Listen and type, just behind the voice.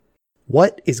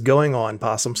What is going on,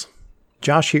 possums?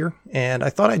 Josh here, and I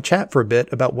thought I'd chat for a bit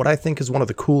about what I think is one of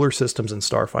the cooler systems in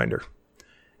Starfinder.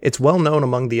 It's well known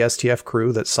among the STF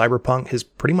crew that cyberpunk has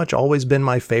pretty much always been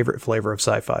my favorite flavor of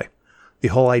sci-fi. The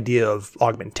whole idea of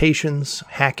augmentations,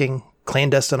 hacking,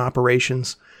 clandestine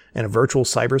operations, and a virtual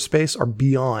cyberspace are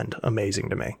beyond amazing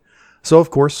to me. So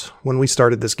of course, when we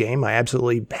started this game, I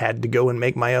absolutely had to go and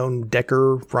make my own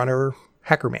Decker Runner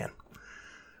Hackerman.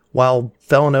 While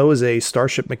Felino is a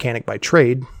starship mechanic by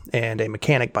trade and a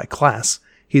mechanic by class,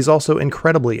 he's also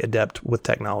incredibly adept with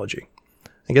technology.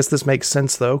 I guess this makes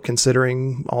sense though,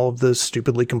 considering all of the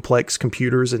stupidly complex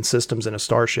computers and systems in a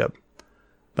starship.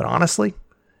 But honestly,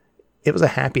 it was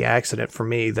a happy accident for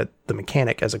me that the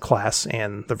mechanic as a class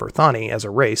and the Verthani as a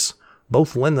race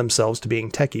both lend themselves to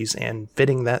being techies and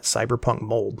fitting that cyberpunk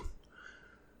mold.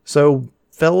 So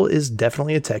Fel is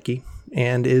definitely a techie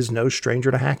and is no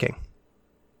stranger to hacking.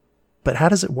 But how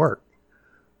does it work?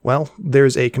 Well,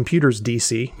 there's a computer's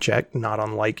DC check, not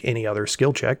unlike any other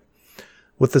skill check,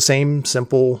 with the same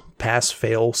simple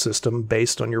pass-fail system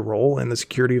based on your role and the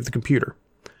security of the computer.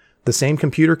 The same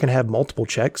computer can have multiple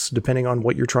checks depending on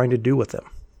what you're trying to do with them.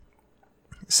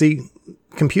 See,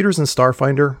 computers in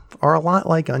Starfinder are a lot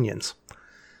like onions.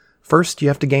 First, you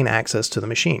have to gain access to the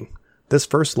machine. This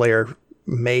first layer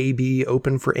may be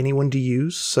open for anyone to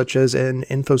use, such as an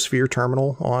infosphere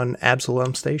terminal on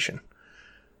Absalom Station.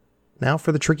 Now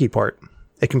for the tricky part.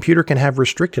 A computer can have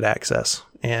restricted access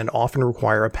and often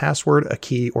require a password, a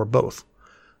key, or both.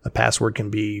 A password can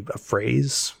be a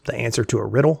phrase, the answer to a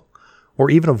riddle,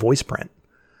 or even a voice print.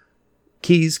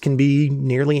 Keys can be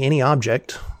nearly any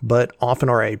object, but often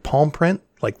are a palm print,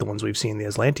 like the ones we've seen the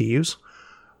Aslanti use,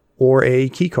 or a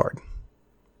keycard.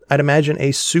 I'd imagine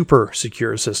a super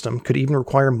secure system could even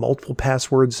require multiple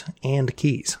passwords and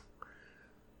keys.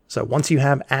 So once you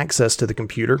have access to the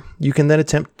computer, you can then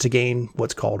attempt to gain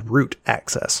what's called root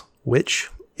access, which,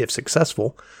 if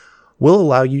successful, will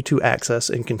allow you to access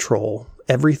and control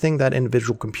everything that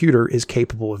individual computer is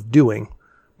capable of doing,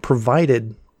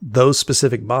 provided those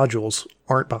specific modules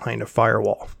aren't behind a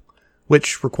firewall,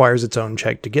 which requires its own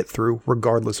check to get through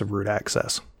regardless of root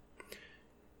access.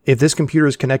 If this computer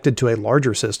is connected to a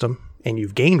larger system and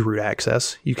you've gained root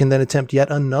access, you can then attempt yet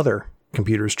another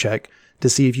computer's check to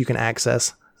see if you can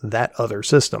access that other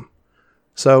system.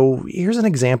 So here's an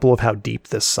example of how deep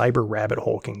this cyber rabbit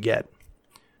hole can get.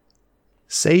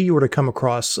 Say you were to come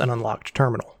across an unlocked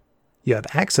terminal. You have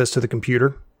access to the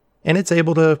computer, and it's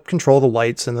able to control the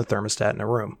lights and the thermostat in a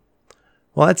room.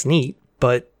 Well, that's neat,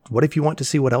 but what if you want to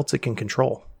see what else it can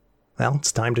control? Well,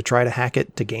 it's time to try to hack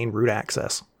it to gain root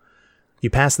access. You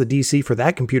pass the DC for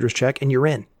that computer's check, and you're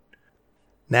in.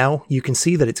 Now, you can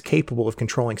see that it's capable of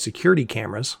controlling security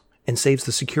cameras, and saves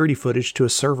the security footage to a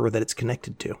server that it's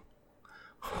connected to.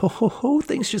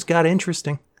 Things just got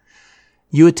interesting.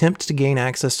 You attempt to gain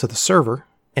access to the server,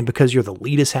 and because you're the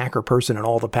leadest hacker person in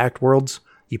all the Pact worlds,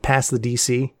 you pass the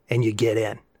DC and you get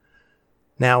in.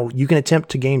 Now, you can attempt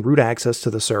to gain root access to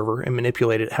the server and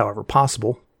manipulate it however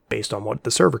possible, based on what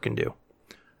the server can do.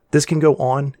 This can go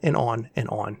on and on and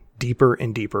on, deeper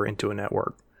and deeper into a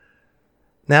network.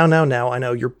 Now, I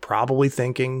know you're probably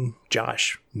thinking,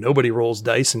 Josh, nobody rolls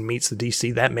dice and meets the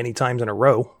DC that many times in a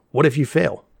row. What if you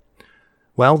fail?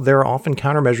 Well, there are often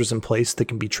countermeasures in place that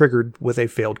can be triggered with a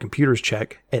failed computer's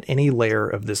check at any layer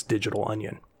of this digital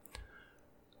onion.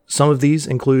 Some of these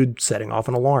include setting off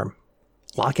an alarm,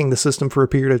 locking the system for a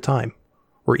period of time,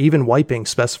 or even wiping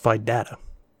specified data.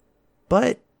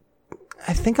 But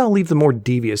I think I'll leave the more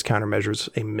devious countermeasures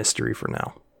a mystery for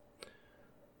now.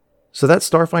 So that's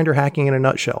Starfinder hacking in a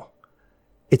nutshell.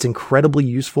 It's incredibly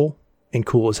useful and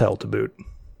cool as hell to boot.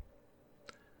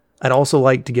 I'd also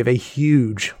like to give a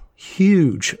huge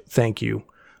thank you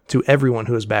to everyone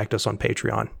who has backed us on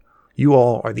Patreon. You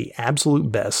all are the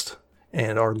absolute best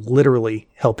and are literally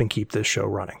helping keep this show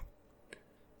running.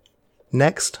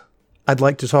 Next, I'd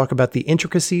like to talk about the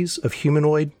intricacies of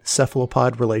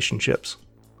humanoid-cephalopod relationships.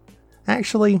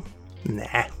 Actually,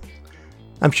 nah.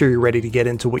 I'm sure you're ready to get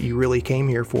into what you really came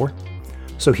here for.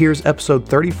 So here's episode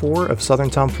 34 of Southern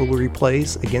Tomfoolery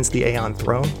Plays Against the Aeon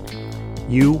Throne.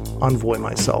 You Envoy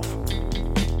myself.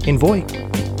 Envoy.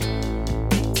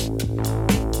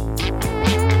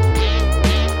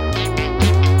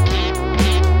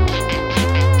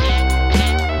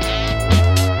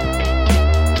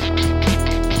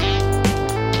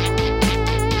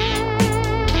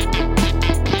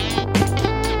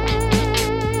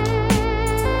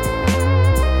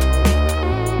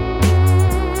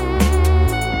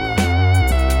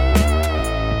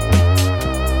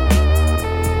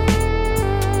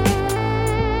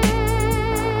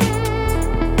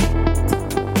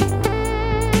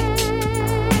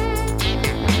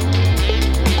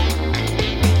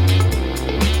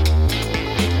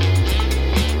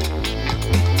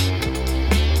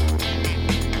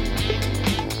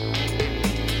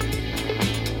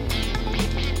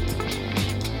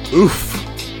 Oof.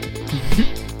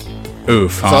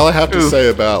 Oof. Huh? That's all I have to say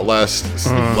about last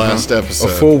episode.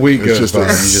 A full week It's goes by, and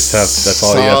you just have. That's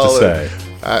all you have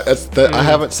to say. I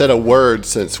haven't said a word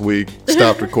since we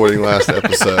stopped recording last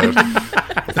episode.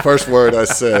 The first word I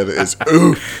said is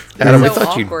oof. Adam, I So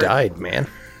thought awkward. you died, man.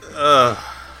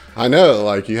 I know,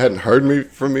 like you hadn't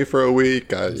heard from me for a week.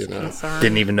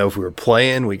 Didn't even know if we were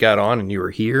playing. We got on and you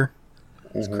were here.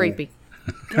 It's creepy.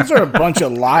 Those are a bunch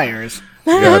of liars.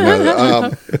 Yeah,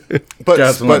 no, but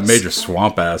Got some like major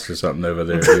swamp ass or something over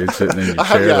there, dude, sitting in your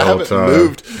chair the whole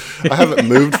time. I haven't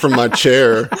moved from my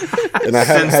chair, and I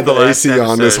haven't had the AC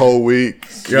on this whole week.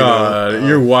 God,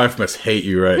 your wife must hate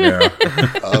you right now.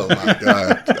 Oh my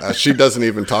god, she doesn't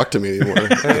even talk to me anymore.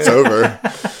 It's over.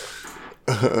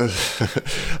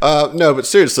 No, but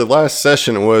seriously, last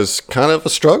session was kind of a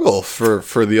struggle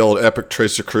for the old Epic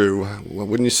Tracer crew,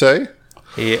 wouldn't you say?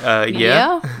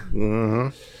 Yeah.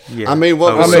 I mean,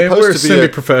 what was we're supposed to be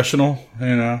semi-professional,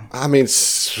 you know. I mean,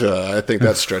 I think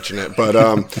that's stretching it. But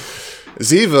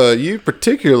Ziva, you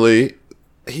particularly,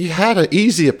 he had an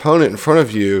easy opponent in front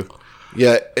of you,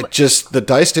 yet the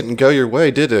dice didn't go your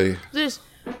way, did they? Just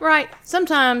right.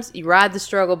 Sometimes you ride the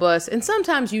struggle bus, and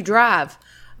sometimes you drive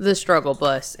the struggle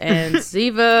bus. And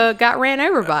Ziva got ran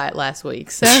over by it last week,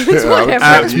 so it's whatever.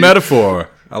 That's metaphor.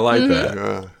 I like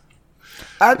that.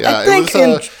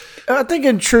 I think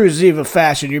in true Ziva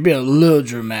fashion, you're being a little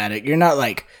dramatic. You're not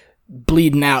like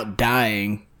bleeding out,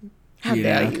 dying. How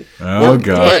dare you? Oh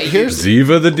god,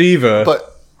 Ziva the diva.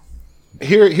 But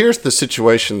here's the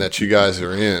situation that you guys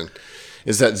are in,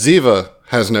 is that Ziva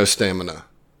has no stamina.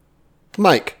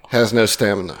 Mike has no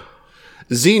stamina.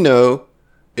 Zeno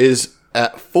is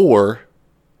at 4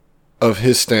 of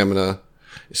his stamina,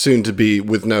 soon to be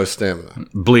with no stamina.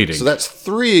 Bleeding. So that's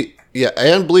 3,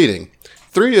 and bleeding.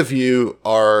 3 of you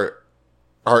are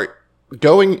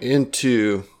going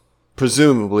into,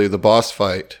 presumably, the boss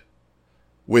fight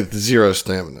with 0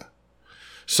 stamina.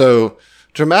 So,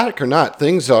 dramatic or not,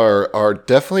 things are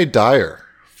definitely dire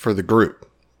for the group.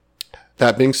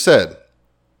 That being said,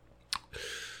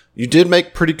 you did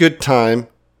make pretty good time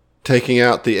taking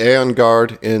out the Aeon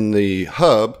Guard in the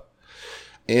hub,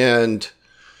 and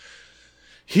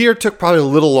here took probably a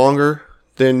little longer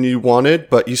than you wanted,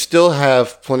 but you still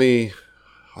have plenty,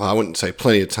 well, I wouldn't say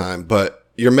plenty of time, but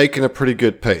you're making a pretty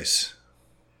good pace,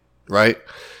 right?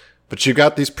 But you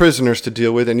got these prisoners to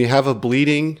deal with, and you have a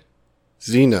bleeding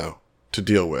Zeno to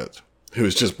deal with, who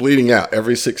is just bleeding out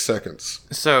every 6 seconds.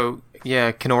 So,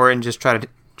 yeah, can Orin just try to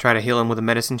heal him with a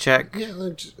medicine check? Yeah,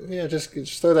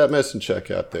 just throw that medicine check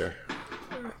out there.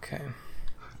 Okay.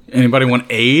 Anybody want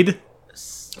aid?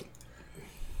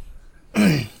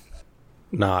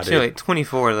 Nah, So, dude. like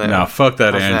 24 though. No, fuck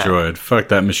that How's that? android. Fuck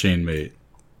that machine meat.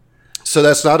 So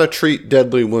that's not a treat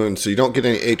deadly wound, so you don't get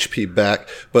any HP back,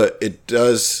 but it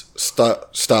does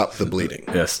stop the bleeding.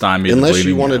 Yeah, stymie the Unless bleeding.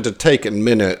 you wanted to take a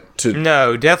minute to...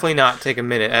 No, definitely not take a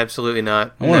minute. Absolutely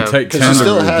not. I want No. to take Because 10 he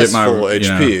still to has get my full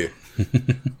HP.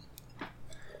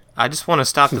 I just want to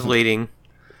stop the bleeding.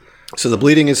 So the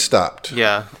bleeding is stopped.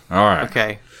 Yeah. All right.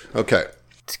 Okay. Okay.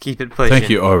 To keep it pushing. Thank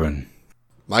you, Orin.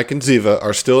 Mike and Ziva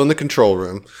are still in the control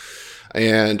room,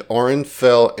 and Orin,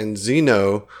 Fel, and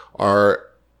Zeno are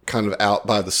kind of out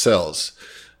by the cells.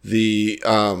 The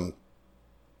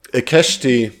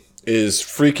Ikeshti is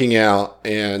freaking out,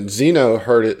 and Zeno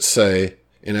heard it say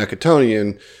in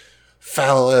Akatonian,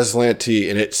 "Foul Aslanti,"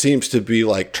 and it seems to be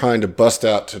like trying to bust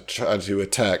out to try to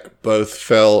attack both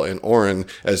Fel and Orin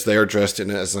as they are dressed in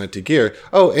Aslanti gear.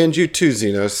 Oh, and you too,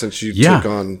 Zeno, since you took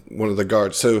on one of the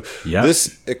guards. So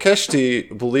this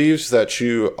Ikeshti believes that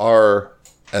you are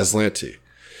Aslanti.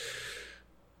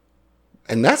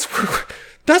 And that's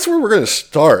where we're going to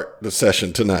start the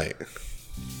session tonight.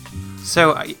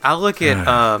 So I look at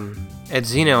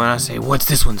Zeno and I say, "What's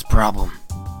this one's problem?"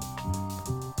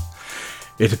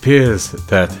 It appears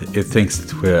that it thinks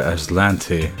that we're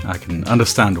Aslanti. I can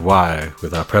understand why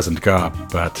with our present garb,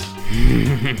 but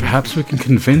perhaps we can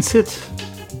convince it?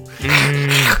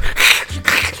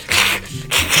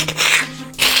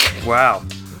 Wow.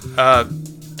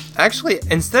 Actually,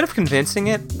 instead of convincing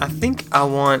it, I think I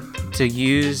want to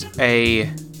use a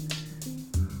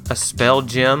spell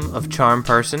gem of Charm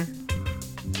Person.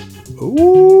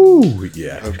 Ooh,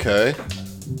 yeah. Okay.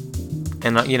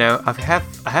 And I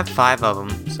have 5 of them,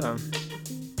 so.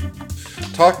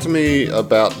 Talk to me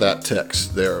about that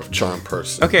text there of Charm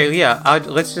Person. Okay, yeah.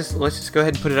 Let's just go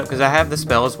ahead and put it up because I have the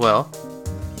spell as well,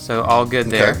 so all good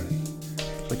there. Okay.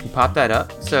 We can pop that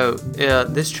up. So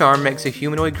this charm makes a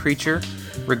humanoid creature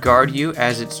regard you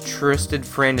as its trusted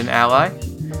friend and ally.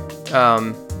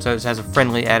 So it has a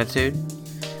friendly attitude.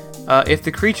 If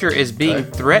the creature is being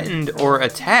threatened or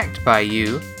attacked by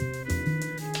you,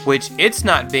 which it's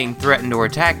not being threatened or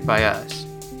attacked by us,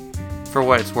 for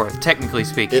what it's worth, technically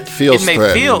speaking. It feels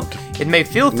threatened. It may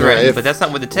feel threatened, but that's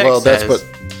not what the text says.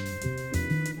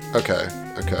 Okay.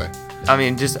 I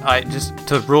mean, just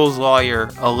to rules lawyer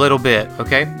a little bit,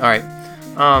 okay? All right.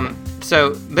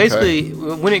 So basically,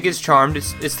 when it gets charmed,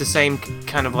 it's the same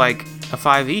kind of like a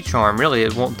 5e charm. Really,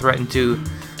 it won't threaten to,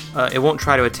 it won't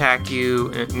try to attack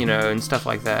you, and stuff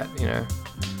like that.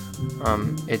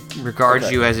 It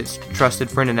regards you as its trusted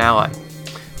friend and ally.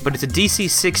 But it's a DC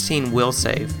 16 will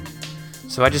save.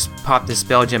 So I just pop this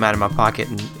spell gem out of my pocket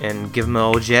and give him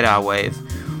a little Jedi wave.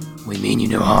 We mean you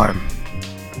no harm.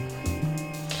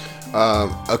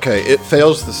 Okay, it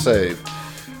fails the save,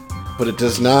 but it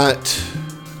does not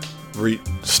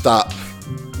stop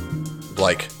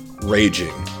like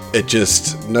raging. It's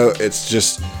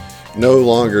just no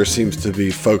longer seems to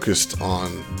be focused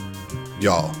on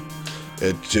y'all.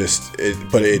 But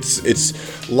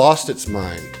it's lost its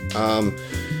mind.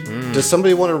 Does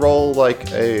somebody want to roll like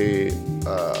a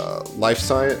life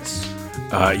science?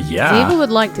 Yeah. Ziva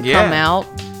would like to come out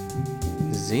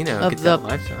Zeno, of get the that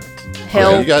life science.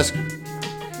 hell. Okay, you guys.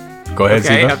 Go ahead,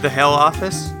 Okay, Ziva. of the hell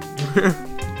office.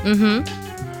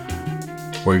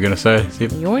 What were you going to say,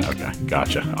 Ziva? Yoink. Okay,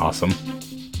 gotcha. Awesome.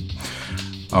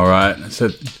 All right. So,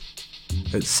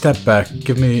 step back.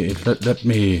 Let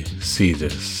me see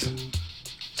this.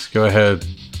 Let's go ahead.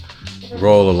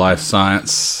 Roll a life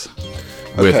science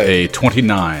with Okay. a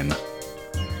 29.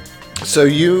 So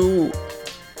you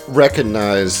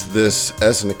recognize this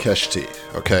as an Akeshti,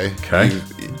 okay? Okay.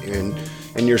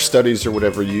 In your studies or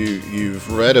whatever,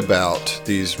 you've read about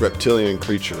these reptilian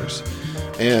creatures,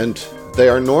 and they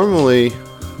are normally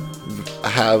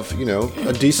have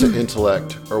a decent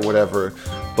intellect or whatever,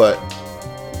 but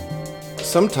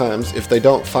sometimes if they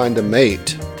don't find a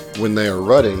mate when they are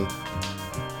rutting,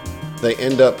 they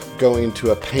end up going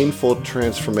to a painful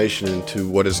transformation into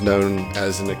what is known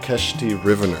as an Akeshti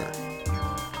Rivener.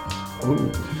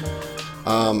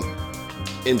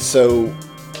 And so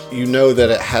you know that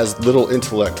it has little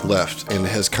intellect left and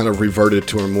has kind of reverted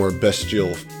to a more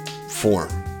bestial form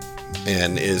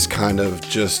and is kind of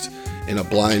just in a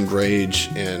blind rage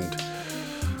and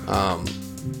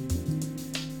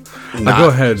not go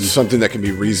ahead. something that can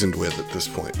be reasoned with at this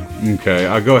point. Okay,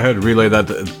 I'll go ahead and relay that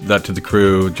to the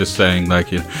crew, just saying,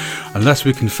 like, unless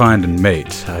we can find a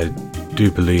mate, I do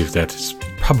believe that it's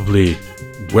probably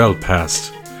well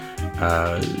past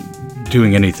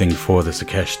doing anything for the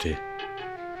Sakeshti.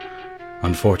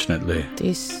 Unfortunately.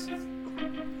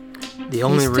 The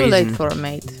only It's reason. too late for a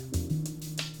mate.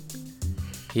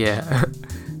 Yeah.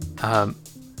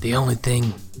 The only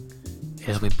thing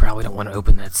is we probably don't want to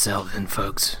open that cell then,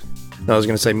 folks. I was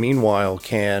going to say, meanwhile,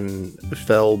 can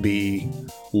Fel be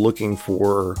looking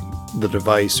for the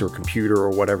device or computer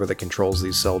or whatever that controls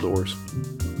these cell doors?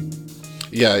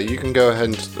 Yeah, you can go ahead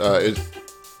and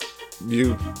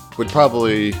you would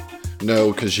probably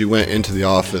know because you went into the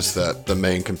office that the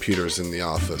main computer is in the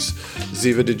office.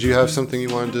 Ziva, did you have something you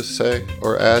wanted to say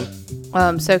or add?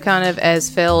 So kind of as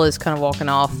Phil is kind of walking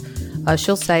off,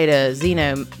 she'll say to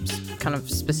Zeno kind of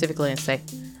specifically and say,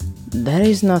 "There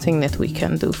is nothing that we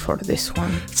can do for this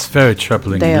one. It's very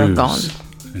troubling They are news. gone."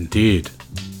 Indeed.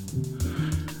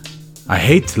 I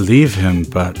hate to leave him,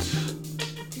 but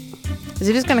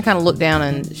Ziva's going to kind of look down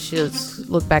and she'll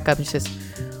look back up and she says,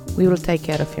 "We will take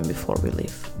care of him before we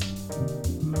leave."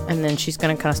 And then she's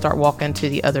going to kind of start walking to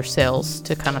the other cells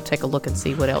to kind of take a look and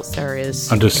see what else there is.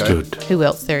 understood. Who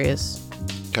else there is.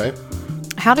 Okay.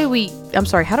 How do we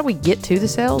get to the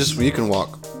cells? Just you can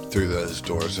walk through those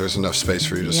doors. There's enough space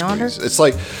for you to Yonder? squeeze. It's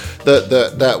like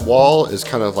that wall is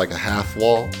kind of like a half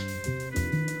wall.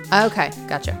 Okay,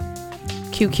 gotcha.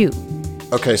 QQ.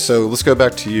 Okay, so let's go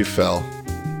back to you, Fel.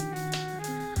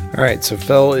 All right, so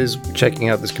Fel is checking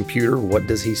out this computer. What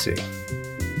does he see?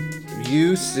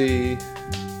 You see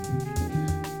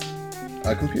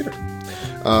a computer.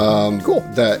 Cool.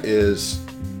 That is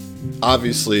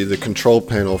obviously the control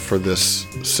panel for this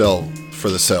cell, for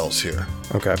the cells here.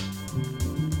 Okay.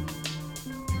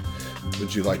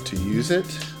 Would you like to use it?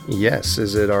 Yes.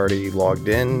 Is it already logged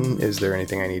in? Is there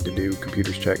anything I need to do?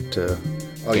 Computers check to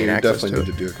Oh, gain you access definitely to need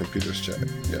it? to do a computer's check.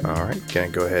 Yeah. All right. Can I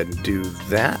go ahead and do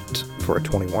that for a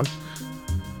 21?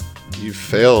 You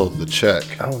failed the check,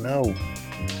 Oh, no.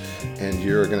 and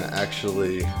you're going to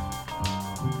actually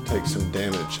take some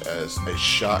damage as a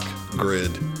shock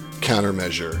grid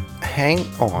countermeasure. Hang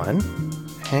on.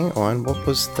 What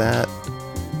was that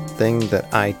thing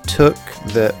that I took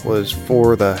that was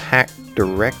for the hack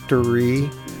directory?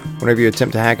 Whenever you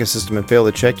attempt to hack a system and fail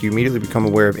the check, you immediately become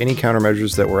aware of any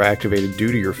countermeasures that were activated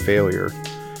due to your failure.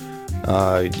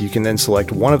 You can then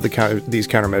select one of these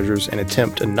countermeasures and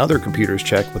attempt another computer's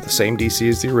check with the same DC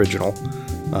as the original.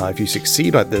 If you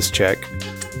succeed at this check,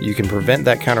 you can prevent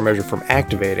that countermeasure from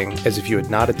activating as if you had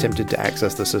not attempted to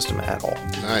access the system at all.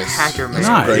 Nice. Hacker man,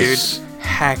 Nice. dude.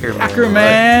 Hacker man. Hacker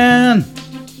man.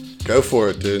 Go for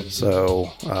it, dude.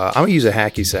 So I'm going to use a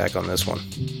hacky sack on this one.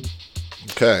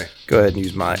 Okay. Go ahead and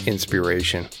use my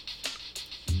inspiration.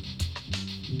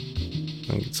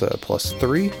 I think it's a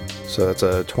 +3, so that's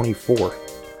a 24.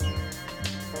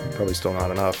 Probably still not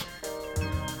enough.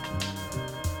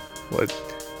 What?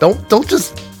 Don't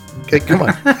just... Okay, come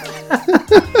on.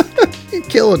 You're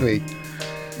killing me.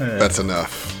 That's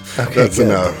enough. Okay, That's good.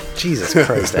 enough. Jesus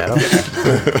Christ, Adam.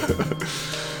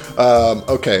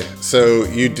 Okay, so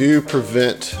you do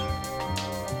prevent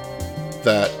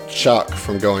that shock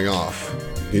from going off.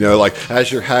 You know, like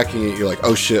as you're hacking it, you're like,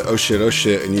 oh shit, oh shit, oh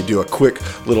shit, and you do a quick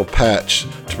little patch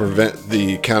to prevent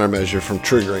the countermeasure from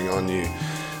triggering on you.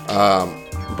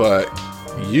 But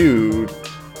you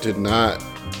did not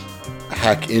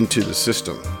hack into the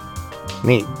system.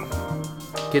 Neat.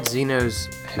 Get Zeno's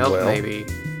help, Well. maybe.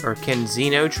 Or can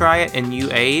Zeno try it and you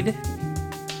aid?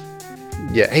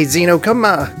 Yeah, hey Zeno, come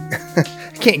I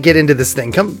can't get into this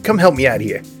thing. Come help me out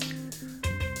here.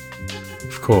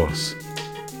 Of course.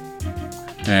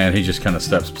 And he just kind of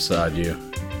steps beside you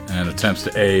and attempts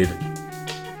to aid.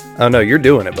 Oh no, you're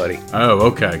doing it, buddy. Oh,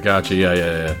 okay. Gotcha.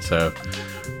 Yeah. So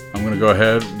I'm going to go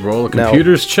ahead, roll a Now-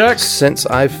 computer's check. Since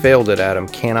I failed it, Adam,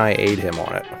 can I aid him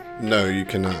on it? No, you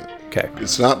cannot. Okay.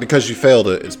 It's not because you failed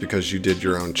it, it's because you did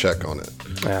your own check on it.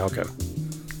 Ah, okay.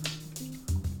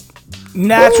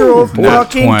 Natural Nat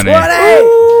fucking 20. 20.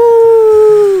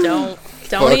 Don't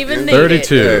Fuck even you. need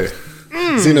 32.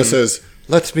 Hey, Zeno says,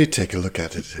 let me take a look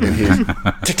at it. And he...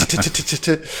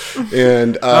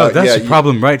 and, Oh, that's yeah, the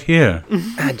problem right here.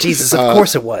 Ah, Jesus, of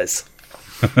course it was.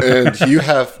 and you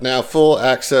have now full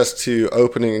access to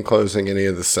opening and closing any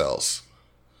of the cells.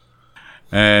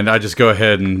 And I just go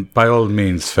ahead and, by all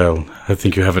means, Phil, I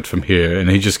think you have it from here. And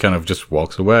he just kind of just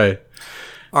walks away.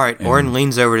 All right, Orin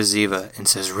leans over to Ziva and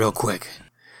says, real quick,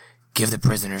 give the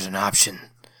prisoners an option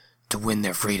to win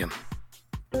their freedom.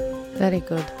 Very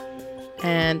good.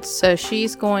 And so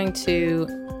she's going to,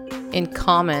 in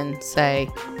common, say,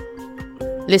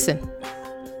 listen,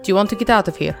 do you want to get out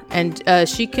of here? And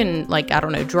she can, like, I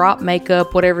don't know, drop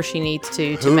makeup, whatever she needs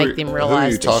to make them realize who are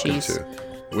you that talking she's... to?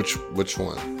 Which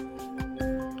one?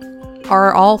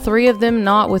 Are all three of them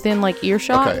not within, like,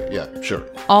 earshot? Okay, yeah, sure.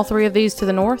 All three of these to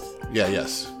the north? Yeah,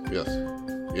 yes.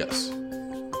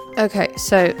 Okay,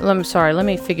 so let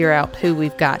me figure out who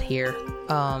we've got here,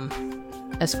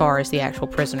 as far as the actual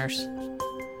prisoners.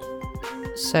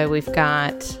 So we're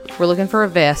looking for a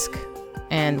Vesk,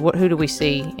 and who do we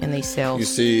see in these cells? You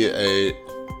see a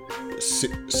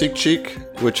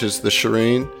Sikchik, which is the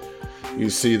Shireen. You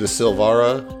see the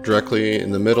Silvara directly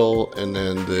in the middle, and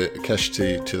then the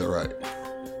Keshti to the right.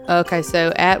 Okay,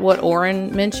 so at what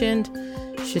Orin mentioned,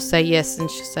 she'll say yes, and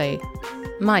she'll say,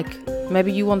 Mike,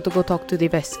 maybe you want to go talk to the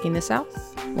Vesk in the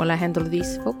south while I handle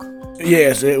these folk?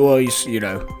 Yes, it was,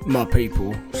 my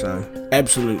people. So,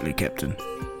 absolutely, Captain.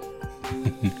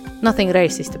 Nothing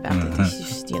racist about it.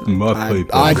 It's just, My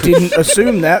people. I didn't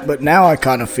assume that, but now I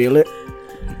kind of feel it.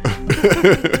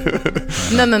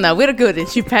 No, we're good. And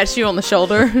she pats you on the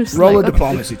shoulder. It's Roll like, a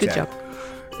diplomacy good check. job.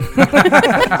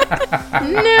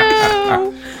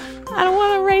 No, I don't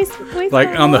want to race with Like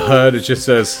her. on the HUD, it just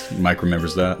says, Mike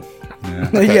remembers that.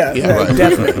 Yeah. Yeah, right.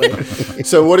 definitely.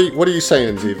 So what are you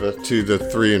saying, Ziva, to the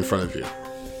three in front of you?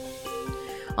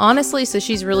 Honestly, so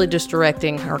she's really just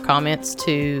directing her comments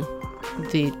to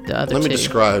the other Let two. me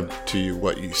describe to you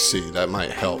what you see. That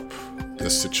might help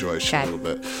this situation Okay. a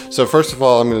little bit. So first of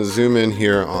all, I'm going to zoom in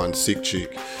here on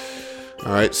Sikchik.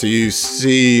 All right, so you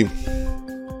see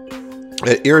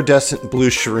an iridescent blue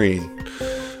Shireen.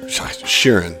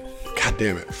 Shirin. God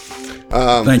damn it.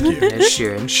 Thank you. There's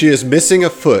Sharon. She is missing a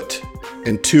foot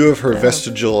and two of her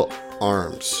vestigial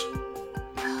arms.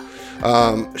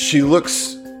 She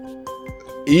looks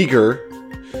eager,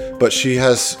 but she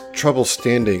has trouble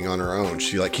standing on her own.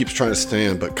 She keeps trying to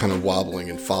stand, but kind of wobbling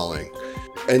and falling.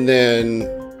 And then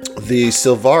the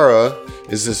Silvara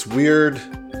is this weird.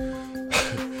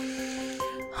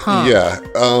 Yeah.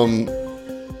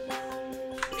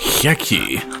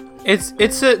 Yucky. It's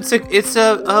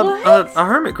a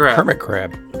hermit crab. Hermit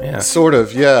crab. Yeah. Sort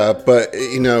of, yeah. But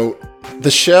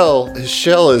his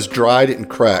shell is dried and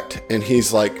cracked, and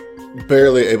he's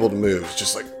barely able to move. It's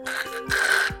just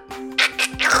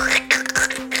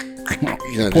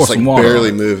Pour just some water barely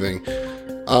on it. moving.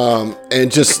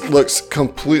 and just looks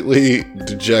completely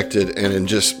dejected and in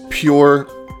just pure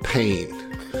pain.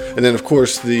 And then, of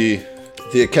course, the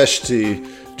Akeshti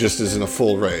just is in a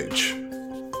full rage.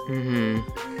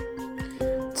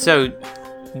 So,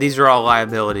 these are all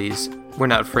liabilities. We're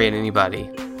not freeing anybody.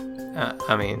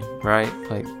 Right?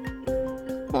 Like,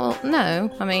 Well, no.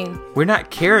 I mean, we're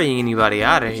not carrying anybody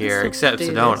out of here still except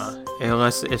do Sedona.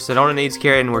 Unless if Sedona needs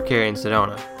carrying, we're carrying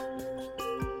Sedona.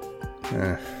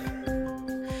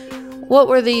 what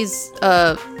were these?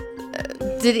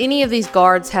 Did any of these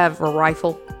guards have a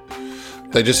rifle?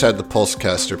 They just had the pulse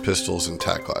caster pistols and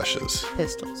tacklashes.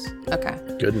 Pistols. Okay.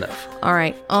 Good enough. All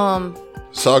right.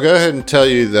 So I'll go ahead and tell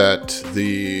you that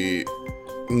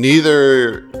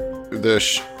neither the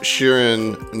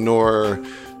Shirin nor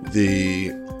the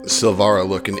Silvara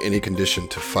look in any condition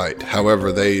to fight. However,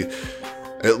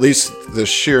 at least the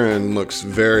Shirin looks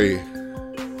very,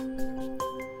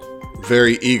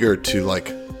 very eager to, like,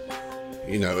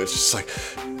 it's just like,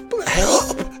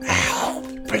 help,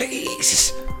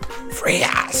 please, free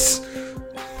us.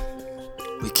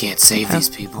 We can't save these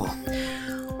people.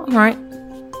 all right.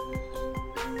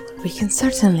 We can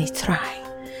certainly try.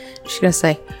 She's gonna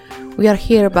say, we are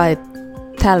here by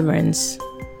Talmarin's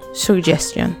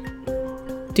suggestion.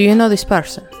 Do you know this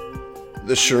person?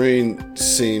 The Shireen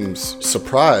seems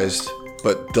surprised,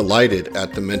 but delighted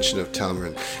at the mention of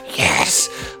Talmarin. Yes,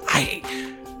 I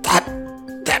thought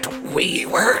that we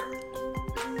were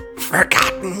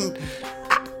forgotten,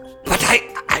 but I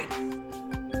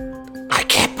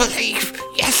can't believe.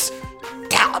 Yes,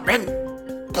 Talman,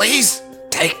 please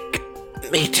take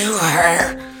me to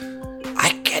her.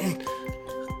 I can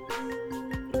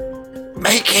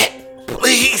make it.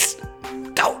 Please,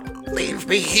 don't leave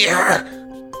me here.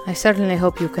 I certainly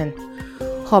hope you can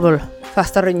hobble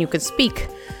faster than you can speak.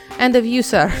 And of you,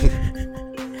 sir.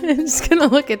 I'm just gonna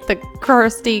look at the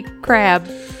crusty crab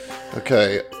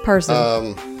Okay. person.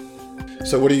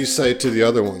 So what do you say to the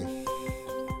other one?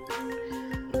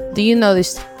 Do you know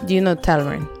this? Do you know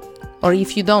Talmarin? Or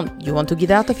if you don't, you want to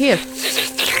get out of here?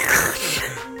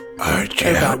 I Oh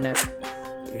God, no.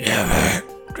 never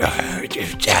heard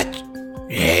of that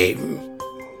name.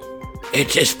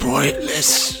 It is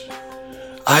pointless.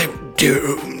 I'm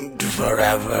doomed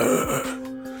forever.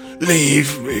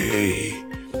 Leave me.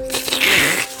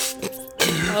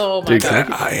 Oh my Dude,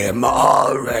 God. I am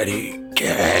already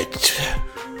dead.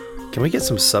 Can we get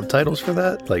some subtitles for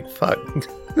that? Like, fuck.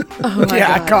 Oh my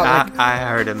Yeah, I God. caught like I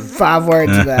heard him. 5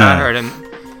 words of I that. heard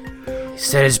him. He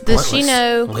said it's Does pointless. she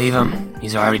know- Leave him.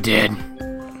 He's already dead.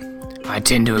 I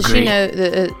tend to Does agree. she know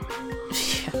that?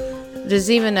 Does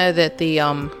Ziva know that the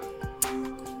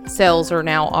cells are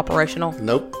now operational?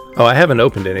 Nope. Oh, I haven't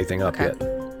opened anything up Okay. yet.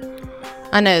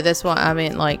 I know. That's why I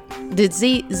mean, like, did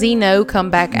Zeno come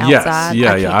back outside?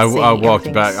 Yes, yeah. can't I see. walked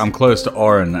Everything's- back. I'm close to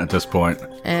Orin at this point.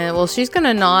 And well, she's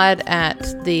gonna nod at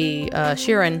the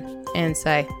Shirin and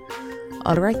say,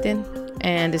 "All right then,"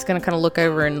 and is gonna kind of look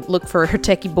over and look for her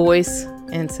techie boys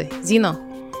and say, "Zeno,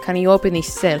 can you open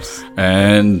these cells?"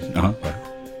 And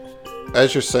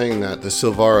As you're saying that, the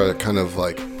Silvara kind of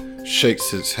like shakes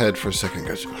his head for a second and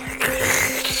goes,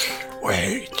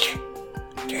 Wait,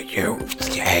 did you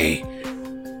say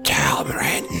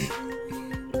Talmarin?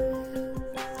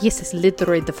 Yes, it's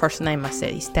literally the first name I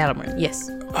said. He's Talmarin. Yes.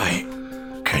 I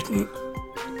couldn't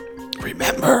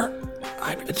remember.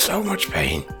 I'm in so much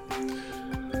pain.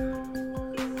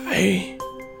 I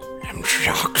am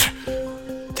shocked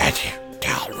that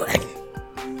Talmarin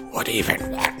would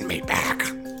even want me back.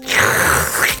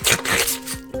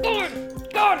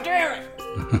 God damn it!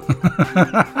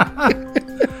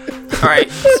 All right.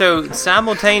 So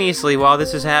simultaneously, while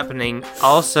this is happening,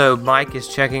 also Mike is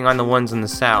checking on the ones in the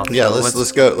south. "Yeah, So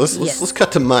let's go. Yes. Let's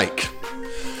cut to Mike."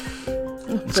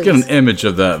 let's get an image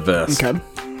of that vest. Okay.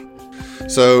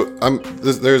 So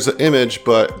there's an image,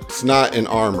 but it's not in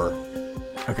armor.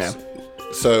 Okay.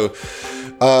 So,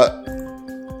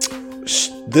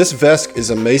 this Vesk is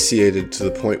emaciated to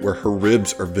the point where her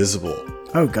ribs are visible.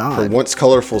 Oh Her God. once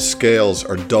colorful scales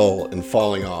are dull and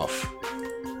falling off.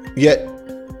 Yet,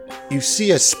 you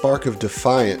see a spark of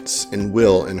defiance and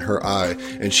will in her eye,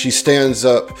 and she stands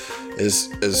up as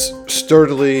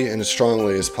sturdily and as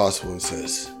strongly as possible and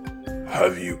says,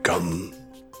 "Have you come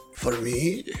for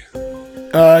me?"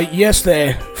 Yes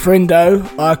there, friendo.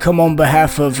 I come on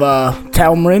behalf of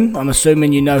Talmarin. I'm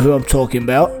assuming you know who I'm talking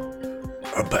about.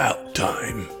 About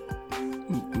time.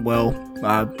 Well,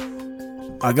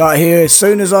 I got here as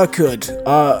soon as I could.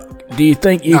 Do you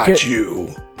think you Not could?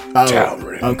 you, Oh,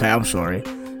 Talmarin. okay, I'm sorry.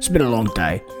 It's been a long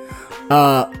day.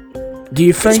 Do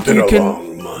you think It's been you a can?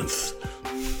 long month.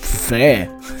 Fair.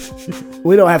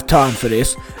 we don't have time for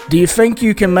this. Do you think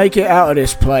you can make it out of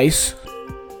this place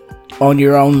on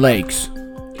your own legs?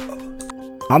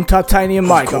 I'm Titanium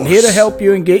Mike. I'm here to help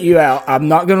you and get you out. I'm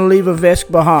not going to leave a Vesk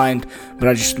behind, but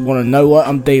I just want to know what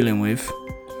I'm dealing with.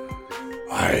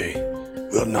 I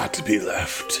will not be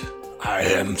left. I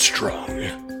am strong.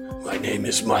 My name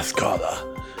is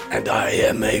Mathkala, and I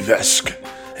am a Vesk,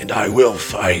 and I will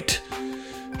fight.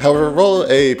 However, roll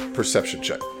a perception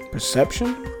check.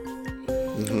 Perception?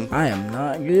 Mm-hmm. I am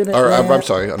not good at or, that. I'm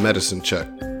sorry, a medicine check.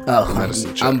 Oh, A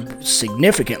medicine check. I'm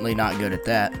significantly not good at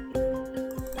that.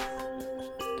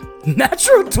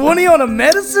 Natural 20 on a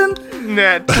medicine?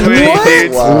 Nat 20, What?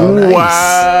 dude.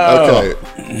 Wow. Okay.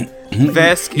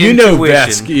 Vesk You know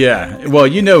intuition. Vesk, yeah. Well,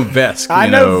 you know Vesk. I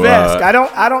know Vesk. I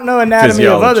don't know anatomy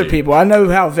of other physiology. people. I know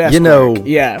how Vesk You know work.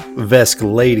 Yeah. Vesk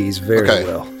ladies very Okay.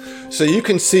 well. So you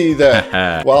can see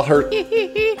that while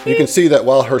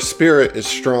her spirit is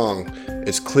strong,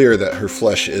 it's clear that her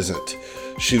flesh isn't.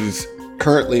 She's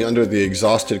currently under the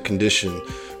exhausted condition,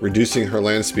 reducing her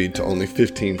land speed to only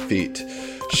 15 feet.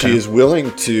 She is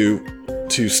willing to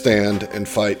stand and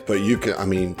fight, but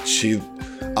she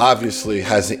obviously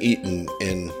hasn't eaten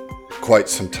in quite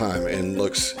some time and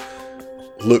looks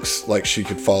like she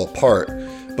could fall apart,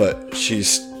 but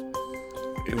she's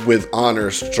with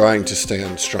honors trying to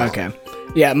stand strong. Okay.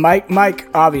 Yeah, Mike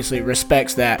obviously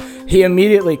respects that. He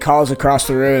immediately calls across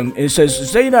the room and says,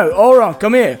 Zeno, Oron,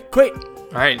 come here, quick.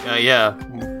 All right, yeah.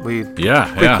 We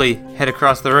Yeah, quickly head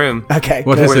across the room. Okay.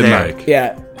 What cool. is it there. like?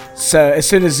 Yeah. So as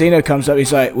soon as Zeno comes up,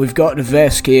 he's like, we've got the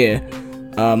Vesk here.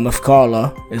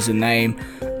 Mafkala is the name.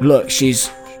 Look, she's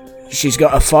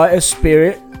got a fighter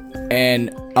spirit,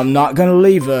 and I'm not going to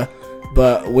leave her,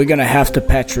 but we're going to have to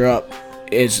patch her up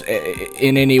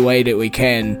in any way that we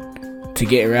can to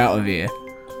get her out of here.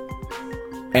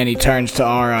 And he turns to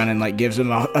Aron and gives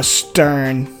him a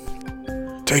stern...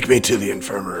 Take me to the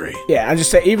infirmary. Yeah, I just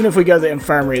say, even if we go to the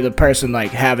infirmary, the person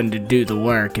having to do the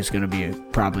work is going to be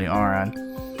probably Aron.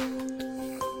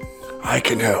 I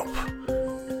can help.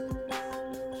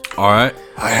 All right.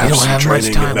 I have We don't some have much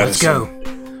training time. in Let's medicine.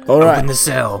 go. All right. Open the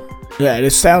cell. Yeah,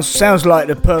 this sounds like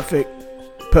the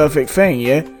perfect thing,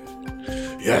 yeah?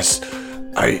 Yes,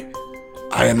 I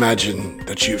imagine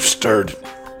that you've stirred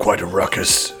quite a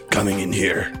ruckus coming in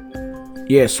here.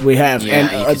 Yes, we have. Yeah,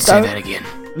 and you can say that again.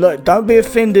 Look, don't be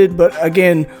offended, but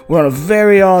again, we're on a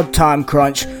very hard time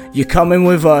crunch. You come in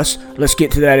with us. Let's get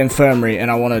to that infirmary,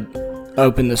 and I want to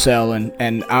open the cell,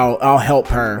 and I'll help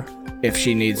her if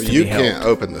she needs to be You helped. can't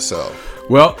open the cell.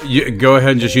 Well, you go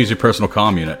ahead and just use your personal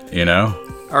comm unit, you know?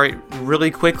 All right,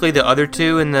 really quickly, the other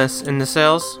two in the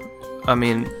cells. I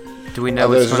mean, do we know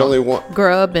what's There's going only on? one.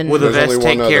 Grub and Will the There's only vest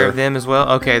take one care other. of them as well?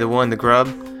 Okay, the grub.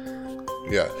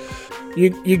 Yeah.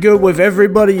 You good with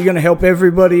everybody? You're gonna help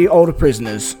everybody, all the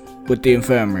prisoners, with the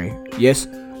infirmary? Yes.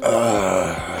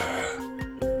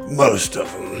 Most of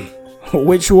them.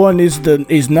 Which one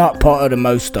is not part of the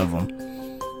most of them?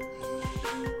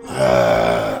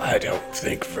 I don't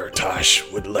think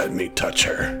Vertosh would let me touch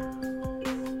her.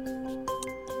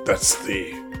 That's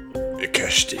the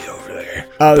Ikeshti over there.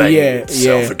 Oh, banging yeah,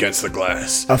 itself yeah. against the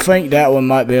glass. I think that one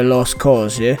might be a lost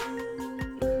cause, yeah?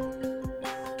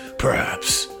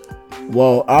 Perhaps.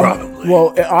 Well, Probably.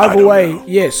 I either don't way, know.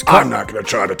 yes. I'm not gonna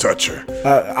try to touch her.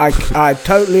 I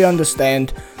totally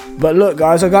understand. But look,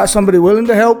 guys, I got somebody willing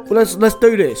to help. Let's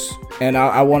do this. And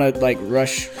I want to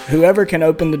rush whoever can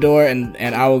open the door, and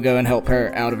I will go and help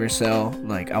her out of her cell.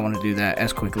 I want to do that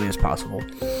as quickly as possible.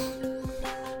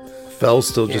 Fell's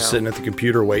still just Yeah. sitting at the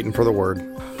computer waiting for the word.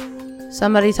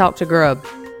 somebody talk to Grub.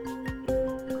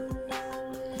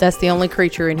 That's the only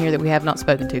creature in here that we have not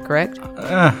spoken to, correct?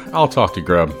 I'll talk to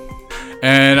Grub.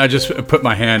 And I just put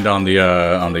my hand on the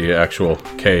actual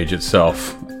cage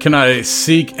itself. Can I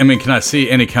see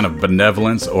any kind of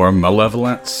benevolence or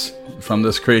malevolence from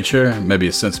this creature? Maybe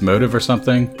a sense motive or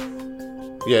something?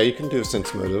 Yeah, you can do a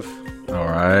sense motive. All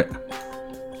right.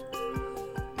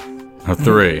 A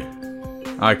 3.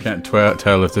 I can't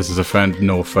tell if this is a friend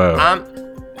nor foe.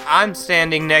 I'm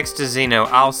standing next to Zeno.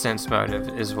 I'll sense motive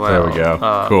as well. There we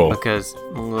go. Cool. Because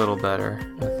a little better,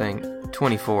 I think.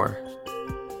 24.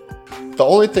 The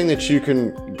only thing that you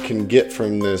can get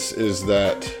from this is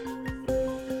that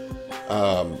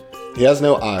he has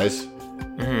no eyes,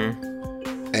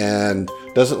 and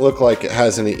doesn't look like it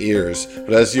has any ears.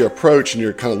 But as you approach and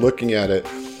you're kind of looking at it,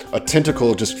 a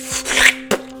tentacle just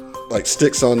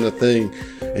sticks on the thing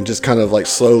and just kind of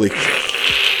slowly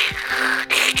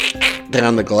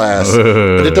down the glass.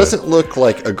 But it doesn't look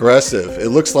aggressive. It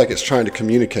looks like it's trying to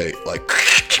communicate.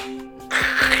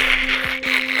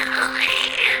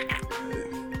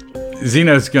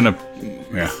 Xeno's gonna...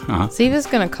 Yeah, Ziva's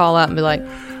gonna call out and be like,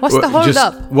 What's the hold just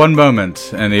up? one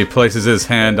moment, and he places his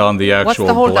hand on the actual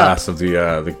the hold glass of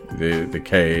the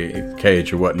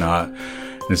cage or whatnot.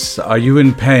 Are you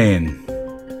in pain?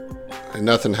 And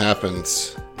nothing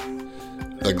happens.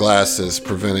 The glass is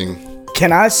preventing.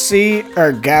 Can I see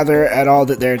or gather at all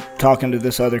that they're talking to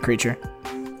this other creature?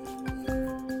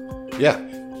 Yeah.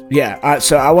 Yeah,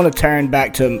 so I want to turn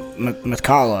back to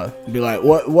Makala and be like,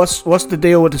 what's the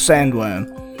deal with the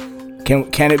sandworm?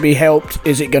 Can it be helped?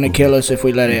 Is it going to kill us if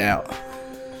we let it out?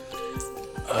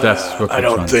 That's what I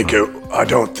don't think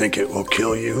it will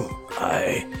kill you.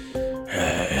 I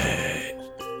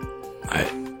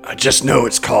just know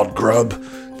it's called grub.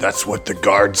 That's what the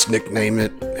guards nickname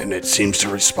it, and it seems to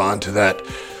respond to that.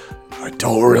 I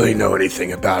don't really know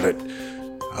anything about it,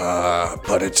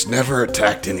 but it's never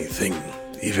attacked anything,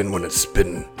 even when it's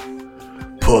been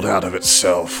pulled out of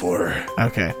itself or...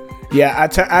 Okay. Yeah,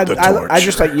 I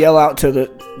just like yell out to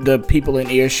the people in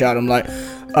earshot. I'm like,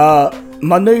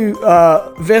 my new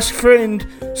best friend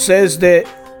says that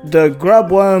the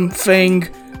grubworm thing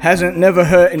hasn't never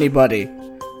hurt anybody.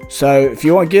 So if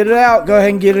you want to get it out, go ahead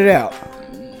and get it out.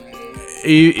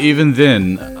 Even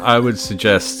then, I would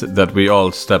suggest that we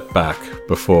all step back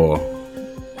before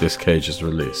this cage is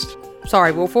released.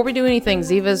 Sorry, before we do anything,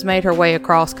 Ziva's made her way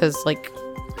across because, like,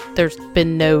 there's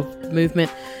been no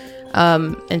movement.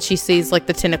 And she sees, like,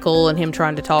 the tentacle and him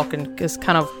trying to talk and just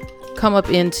kind of come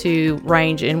up into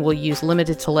range and will use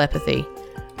limited telepathy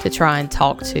to try and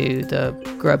talk to the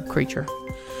grub creature.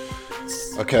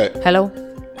 Okay. Hello?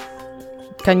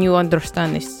 Can you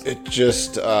understand this? It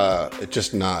just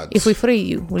nods. If we free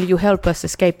you, will you help us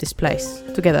escape this place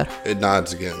together? It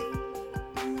nods again.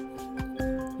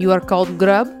 You are called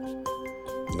Grub?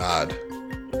 Nod.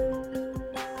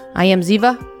 I am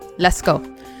Ziva. Let's go.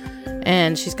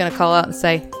 And she's going to call out and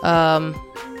say,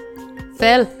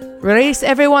 Fel, release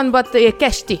everyone but the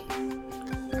Keshti.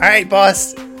 All right,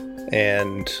 boss.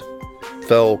 And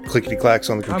Fel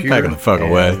clickety-clacks on the computer. I'm packing the fuck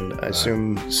away. And I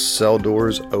assume cell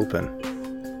doors open.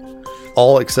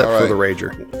 All except for the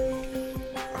Rager.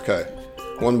 Okay.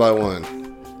 One by one.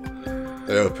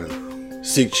 They open.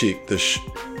 Seek Cheek, the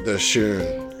Shun,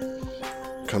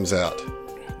 comes out.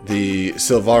 The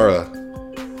Silvara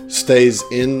stays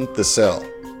in the cell,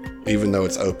 even though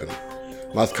it's open.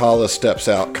 Mathkala steps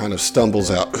out, kind of stumbles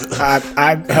out.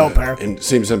 I help her. And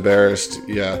seems embarrassed,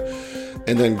 yeah.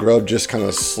 And then Grub just kind of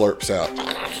slurps out.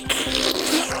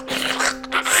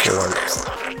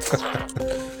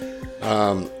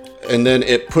 And then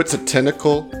it puts a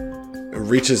tentacle, and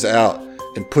reaches out,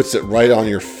 and puts it right on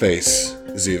your face,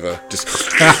 Ziva.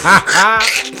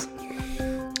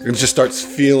 And just starts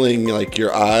feeling like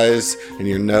your eyes and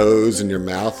your nose and your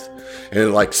mouth. And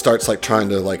it like starts like trying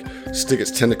to like stick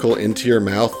its tentacle into your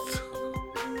mouth.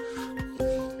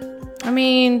 I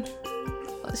mean,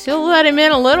 she'll let him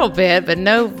in a little bit, but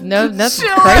no, nothing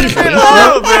crazy.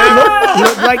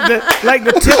 like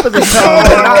the tip of the tongue,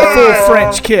 but not a full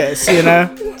French kiss, you know?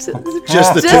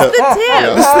 Just the tip.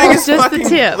 Yeah. This thing is Just fucking, the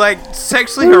tip. like,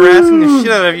 sexually harassing the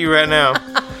shit out of you right now.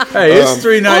 Hey, it's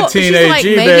 319 she's AG, like,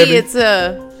 maybe baby. it's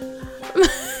a...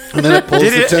 And then it pulls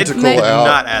the tentacle did out.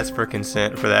 not ask for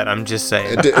consent for that. I'm just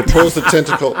saying. It pulls the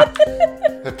tentacle.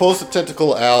 It pulls the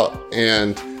tentacle out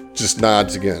and just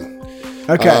nods again.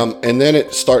 Okay. And then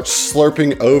it starts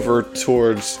slurping over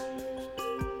towards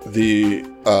the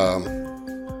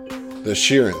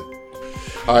Sheeran.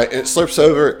 All right, and it slurps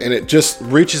over and it just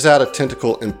reaches out a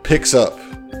tentacle and picks up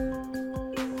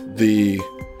the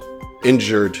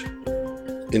injured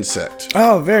insect.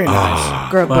 Oh, very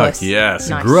nice. Grub Fuck bus. yes,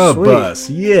 Nice. grub Sweet. bus,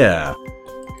 yeah.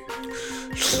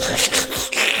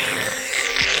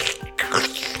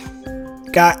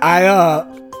 Guy,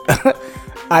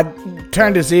 I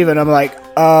turned to Ziva and I'm like,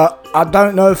 I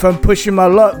don't know if I'm pushing my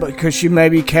luck, but could she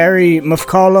maybe carry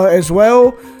Mafkala as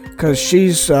well? Because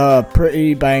she's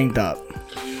pretty banged up.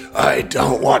 I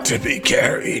don't want to be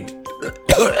carried.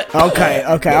 Okay,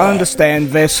 I understand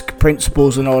Vesk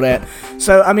principles and all that.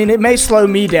 So, I mean, it may slow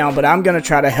me down, but I'm going to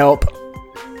try to help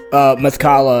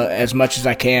Mafkala as much as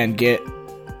I can get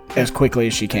as quickly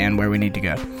as she can where we need to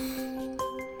go.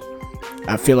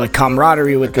 I feel like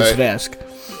camaraderie with this Vesk.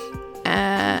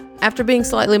 After being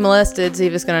slightly molested,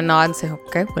 Ziva's going to nod and say,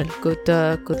 okay, well, good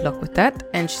luck with that.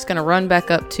 And she's going to run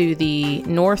back up to the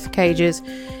north cages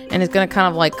and is going to kind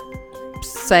of like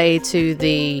say to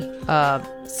the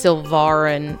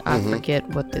Silvaran, I forget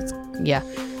what it's,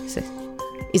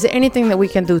 is there anything that we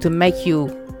can do to make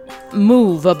you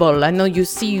movable? I know you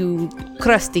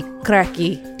crusty,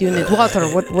 cracky. Do you need water?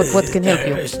 What can help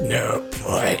you? There's no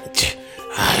point.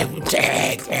 I'm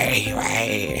dead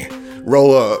anyway.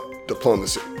 Roll a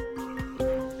diplomacy.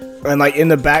 And like in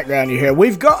the background, you hear,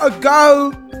 "We've got to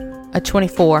go." A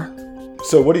 24.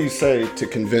 So what do you say to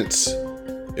convince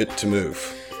it to move?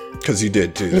 Because you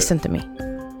did do that. Listen to me.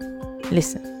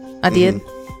 Listen. I did?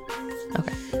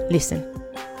 Okay. Listen.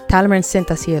 Talman sent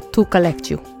us here to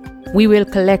collect you. We will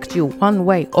collect you one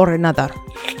way or another.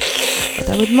 But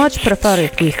I would much prefer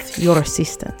it with your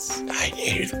assistance. I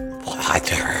need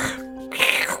water.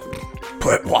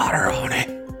 Put water on it.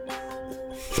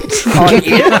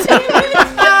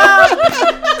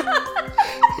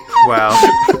 Wow.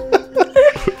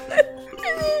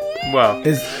 Wow.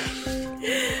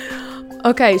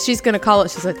 Okay, she's gonna call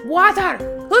it. She's like, water!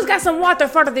 Who's got some water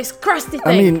for this crusty thing?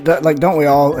 I mean, don't we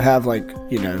all have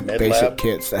basic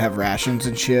kits that have rations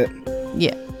and shit?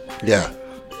 Yeah. Yeah.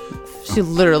 She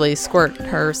literally squirt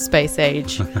her space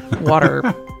age water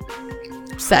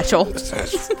satchel.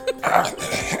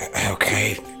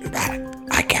 Okay,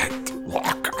 I can't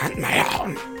walk on my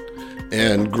own.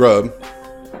 And Grub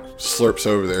slurps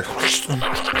over there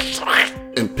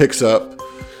and picks up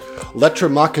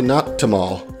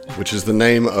Letramachinoptimal, which is the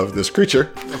name of this creature.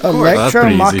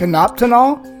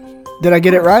 Electromachinoptinol? Did I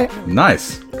get it right?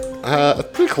 Nice.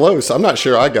 Pretty close. I'm not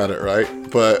sure I got it right,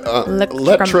 but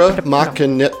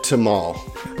Letramachinoptimal.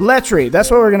 Letri, that's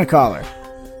what we're gonna call her.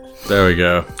 There we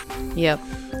go. Yep.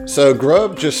 So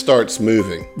Grub just starts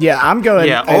moving. Yeah, I'm going.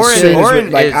 Yeah,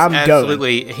 Orin is I'm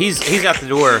absolutely. He's out the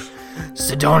door.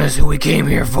 Sedona's who we came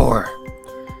here for.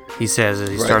 He says as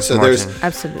he starts so marching.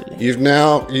 Absolutely. You've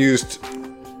now used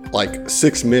like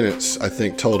 6 minutes, I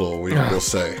think, total, we'll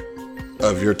say,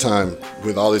 of your time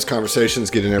with all these conversations,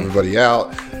 getting everybody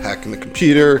out, hacking the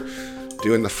computer,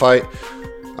 doing the fight.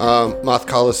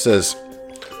 Mothkala says,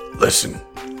 Listen,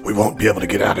 we won't be able to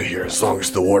get out of here as long as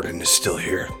the warden is still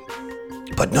here.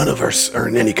 But none of us are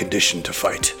in any condition to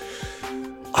fight.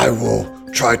 I will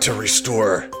try to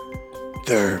restore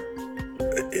their...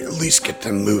 at least get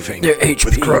them moving. Their HP.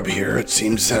 With Grub here, it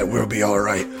seems that we'll be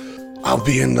alright. I'll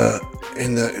be in the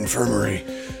infirmary.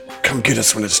 Come get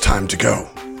us when it's time to go.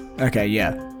 Okay,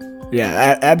 yeah.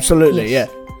 Yeah, absolutely, yeah.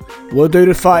 We'll do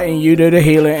the fighting, you do the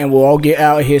healing, and we'll all get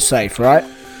out of here safe, right?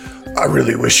 I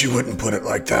really wish you wouldn't put it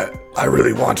like that. I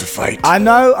really want to fight. I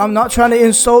know, I'm not trying to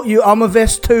insult you. I'm a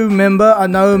Vest 2 member. I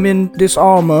know I'm in this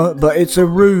armor, but it's a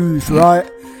ruse, right?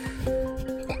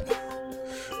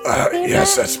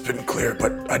 Yes, that's been clear,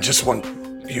 but I just want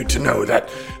you to know that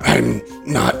I'm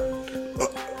not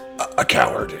a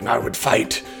coward, and I would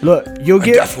fight. Look, I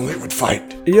definitely would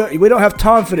fight. We don't have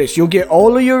time for this. You'll get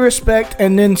all of your respect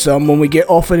and then some when we get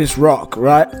off of this rock,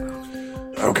 right?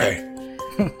 Okay.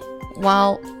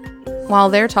 While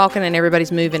they're talking and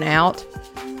everybody's moving out,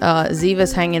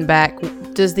 Ziva's hanging back.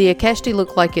 Does the Akeshti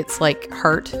look like it's like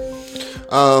hurt?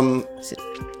 Is it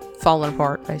falling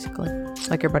apart, basically,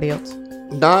 like everybody else?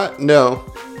 no.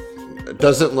 It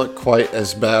doesn't look quite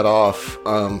as bad off.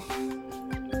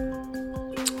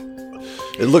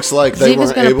 It looks like they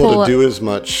Ziva's weren't able to up. do as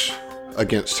much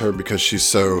against her because she's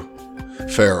so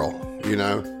feral, you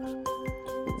know?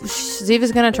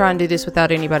 Ziva's going to try and do this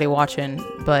without anybody watching,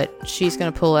 but she's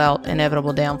going to pull out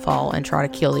Inevitable Downfall and try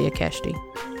to kill the Akeshti.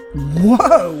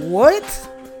 Whoa, what?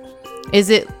 Is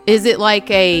it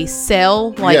like a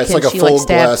cell? Like, yeah, it's can like a she full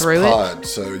stab glass through pod,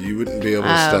 so you wouldn't be able to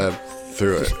stab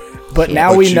through it. But now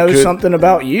But we you know could- something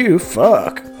about you.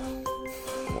 Fuck.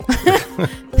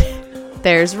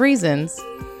 There's reasons.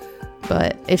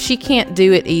 But if she can't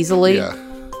do it easily, Yeah.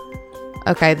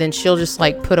 okay, then she'll just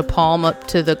like put a palm up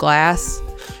to the glass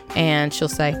and she'll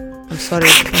say, I'm sorry to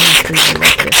treat you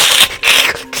like this.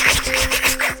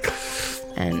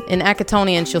 And in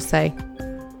Akatonian, she'll say,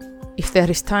 if there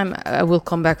is time, I will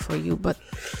come back for you, but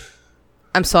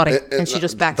I'm sorry. And she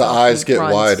just backs The off eyes and get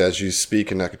runs. wide as you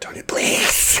speak in Nakatonia.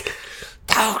 Please,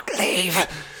 don't leave.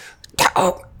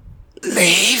 Don't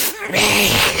leave me.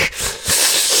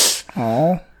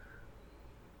 Oh.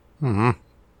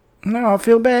 No, I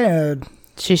feel bad.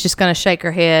 She's just going to shake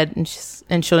her head and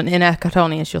she'll, in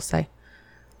Akatonian, she'll say,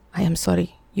 I am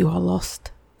sorry. You are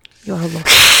lost. You are lost.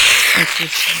 And she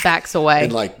just backs away.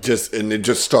 And it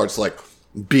just starts like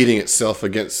beating itself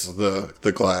against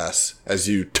the glass as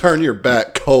you turn your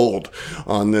back cold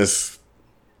on this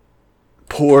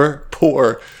poor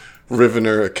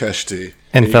Rivener Akeshti.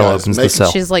 And you Fel guys opens the make-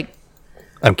 cell. She's like,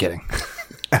 I'm kidding.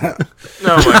 Oh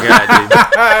my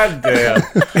god,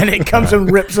 dude! And it comes and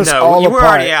rips us No, all we're apart.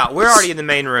 already out. We're already in the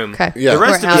main room. okay. Yeah. The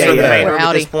rest We're of us outie. are in the main We're room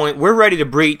at this outie. point. We're ready to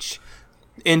breach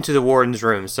into the warden's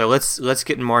room. So let's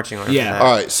get marching on Yeah. that.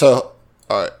 All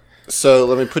right. So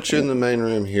let me put you in the main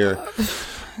room here.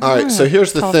 All right. So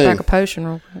here's the Toss thing. back a potion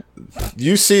real quick.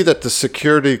 You see that the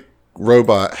security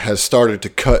robot has started to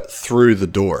cut through the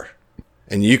door,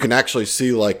 and you can actually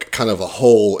see like kind of a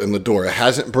hole in the door. It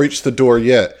hasn't breached the door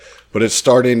yet, but it's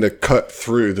starting to cut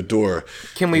through the door.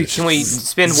 Can we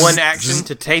spend one action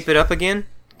to tape it up again?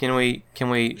 Can we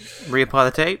reapply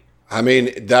the tape? I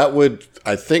mean, that would,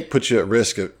 I think, put you at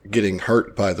risk of getting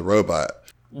hurt by the robot.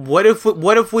 What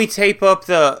if we tape up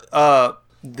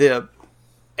the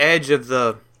edge of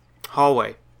the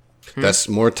hallway? That's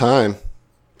more time.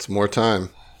 It's more time.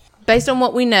 Based on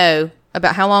what we know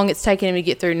about how long it's taken him to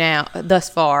get through now, thus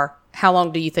far, how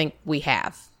long do you think we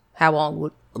have? How long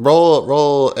would...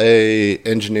 Roll a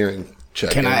engineering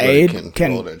check. Can I Everybody aid?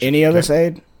 Can any of us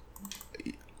aid?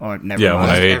 Or never Yeah, mind. when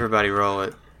I aid. Everybody roll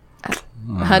it.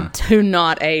 I do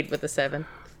not aid with a 7.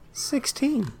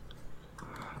 16.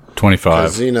 25.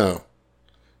 Zeno,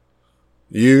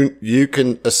 you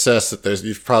can assess that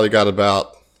you've probably got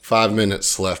about 5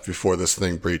 minutes left before this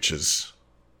thing breaches.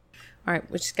 All right,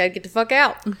 we just got to get the fuck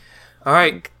out. All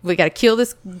right. We got to kill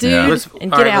this dude Yeah.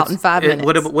 and get out in 5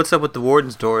 minutes. What's up with the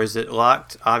warden's door? Is it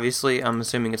locked? Obviously, I'm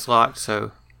assuming it's locked,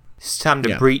 so it's time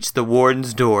to breach the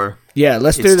warden's door. Yeah,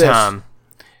 let's do It's this. time.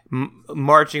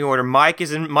 Marching order. Mike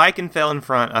and fell in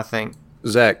front, I think.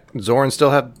 Zach, Zoran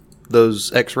still have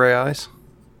those X-ray eyes?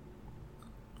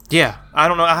 Yeah. I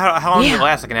don't know how long does Yeah. it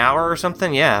last, like an hour or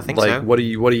something? Yeah, I think Like, so. what do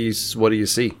you see? What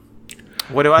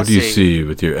do I What do you see? see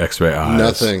with your X-ray eyes?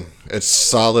 Nothing. It's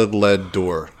solid lead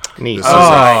door. Neat. This is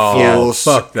Oh, full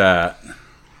fuck that.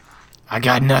 I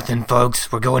got nothing, folks.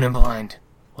 We're going in blind.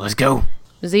 Let's go.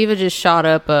 Ziva just shot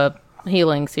up a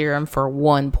healing serum for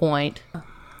 1 point. All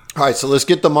right, so let's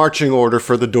get the marching order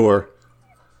for the door.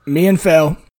 Me and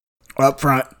Phil up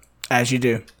front, as you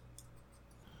do.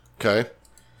 Okay.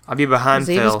 I'll be behind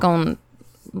Ziva's Phil. going to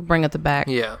bring up the back.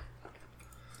 Yeah.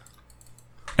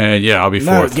 And yeah, I'll be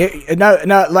No, fourth.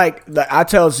 like I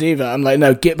tell Ziva, I'm like,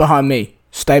 no, get behind me.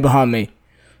 Stay behind me.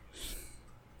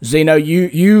 Zeno,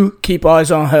 you keep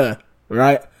eyes on her,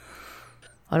 right?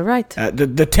 All right.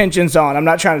 The tension's on. I'm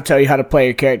not trying to tell you how to play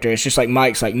your character. It's just like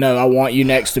Mike's like, no, I want you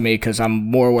next to me because I'm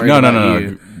more worried about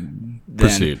you.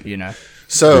 Proceed. You know. You're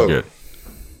So, good.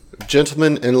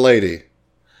 gentlemen and lady,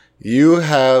 you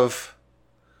have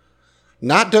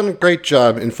not done a great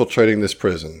job infiltrating this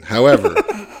prison. However,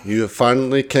 you have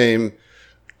finally came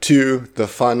to the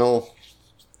final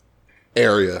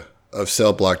area of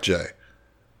cell block J.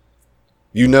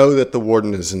 You know that the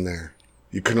warden is in there.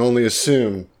 You can only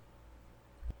assume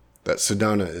that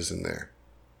Sedona is in there.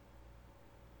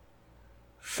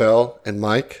 Fel and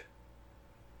Mike,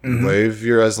 wave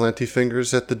your Aslanti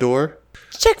fingers at the door.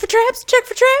 Check for traps. Check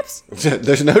for traps.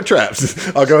 There's no traps.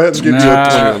 I'll go ahead and give you a 20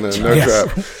 on that. No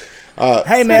trap.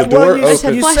 Hey man, the door well, you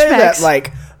say that Flashbacks.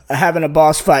 like having a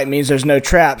boss fight means there's no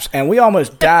traps, and we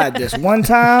almost died this one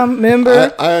time.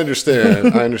 Remember? I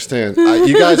understand. I understand.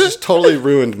 You guys just totally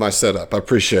ruined my setup. I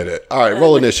appreciate it. All right,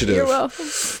 roll initiative. You're welcome.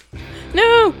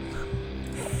 No.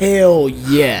 Hell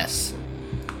yes.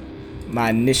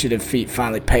 My initiative feat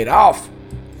finally paid off.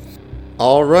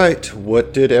 All right,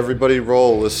 what did everybody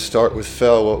roll? Let's start with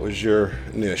Fel. What was your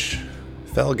niche?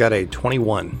 Fel got a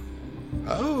 21.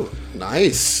 Oh,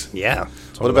 nice. Yeah.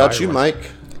 What about you, Mike?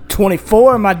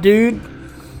 24, my dude.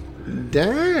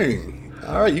 Dang.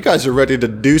 All right, you guys are ready to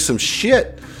do some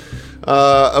shit.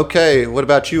 Okay, what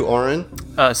about you, Oren?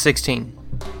 16.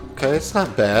 Okay, it's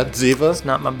not bad. Ziva It's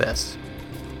not my best.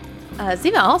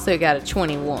 Ziva also got a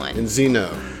 21. and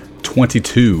Zeno.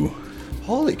 22.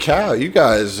 Holy cow, you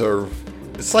guys are...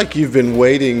 It's like you've been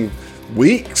waiting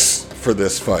weeks for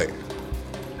this fight.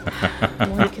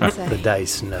 What can say? The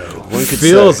dice, no. One could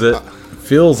Feels say. it.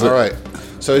 Feels All it. right.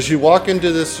 So as you walk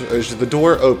into this, as the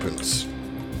door opens,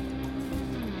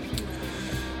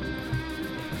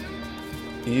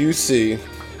 you see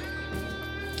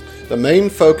the main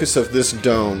focus of this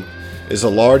dome is a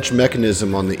large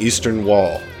mechanism on the eastern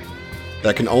wall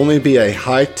that can only be a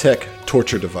high-tech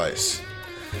torture device.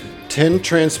 10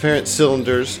 transparent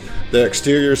cylinders, their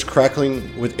exteriors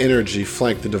crackling with energy,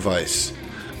 flank the device.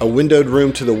 A windowed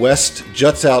room to the west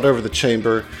juts out over the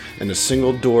chamber, and a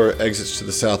single door exits to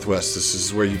the southwest. This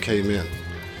is where you came in,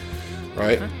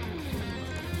 right?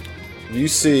 You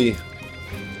see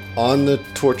on the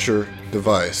torture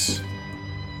device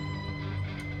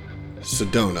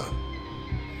Sedona.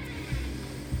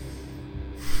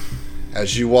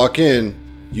 As you walk in,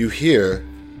 you hear,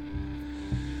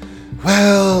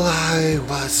 "Well, I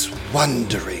was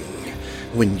wondering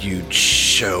when you'd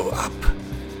show up.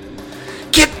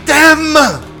 Get them!"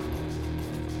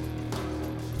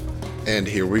 And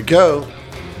here we go.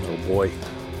 Oh boy.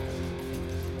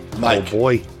 Mike, Oh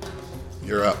boy.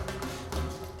 you're up.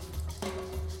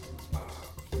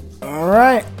 All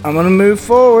right, I'm gonna move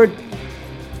forward.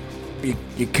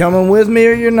 You coming with me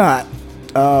or you're not?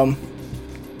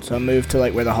 So I move to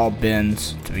like where the hall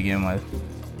bends to begin with.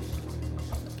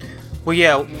 Well,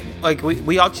 yeah, like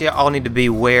we actually all need to be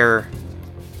where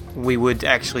we would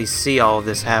actually see all of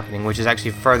this happening, which is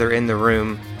actually further in the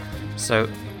room. So,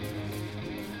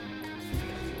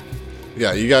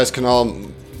 Yeah, you guys can all.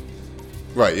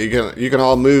 Right, you can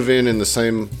all move in the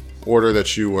same order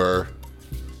that you were.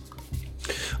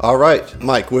 All right,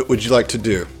 Mike, what would you like to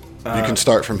do? You can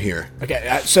start from here.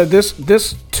 Okay, so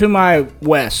this to my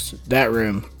west, that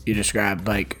room you described,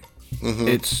 like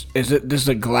this is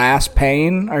a glass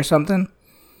pane or something,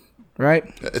 right?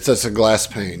 It's a glass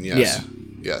pane, yes. Yeah.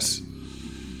 Yes.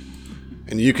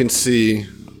 And you can see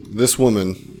this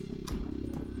woman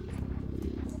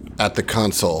at the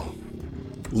console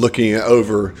looking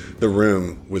over the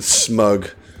room with smug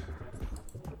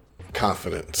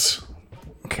confidence.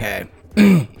 Okay.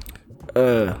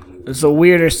 It's a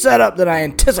weirder setup than I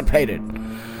anticipated.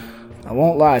 I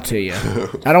won't lie to you.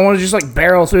 I don't want to just like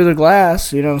barrel through the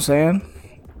glass, you know what I'm saying?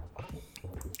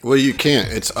 Well, you can't.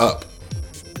 It's up.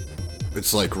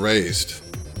 It's like raised.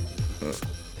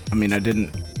 I mean,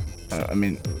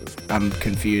 I'm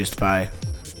confused by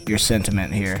your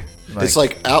sentiment here. It's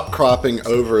like outcropping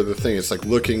over the thing. It's like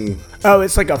looking. Oh,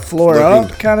 it's like a floor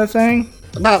up kind of thing?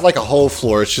 Not like a whole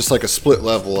floor. It's just like a split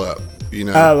level up. You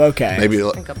know. Oh, okay. Maybe.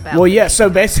 Well, yeah. So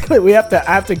basically, I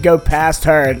have to go past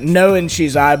her, knowing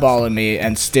she's eyeballing me,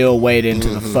 and still wade into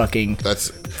the fucking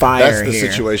fire. That's the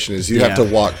situation. Is you have to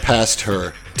walk past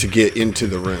her to get into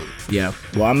the room. Yeah.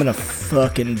 Well, I'm gonna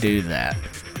fucking do that.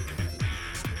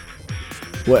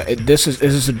 What? Is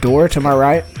this a door to my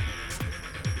right?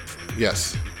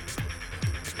 Yes.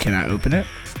 Can I open it?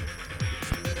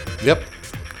 Yep.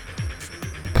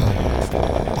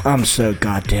 I'm so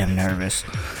goddamn nervous.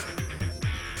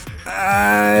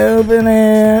 I open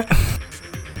it.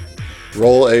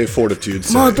 Roll a fortitude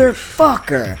save.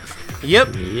 Motherfucker.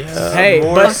 yep. Hey,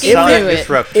 but Silent if-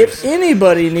 disruptors. if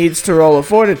anybody needs to roll a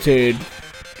fortitude,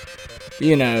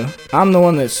 you know, I'm the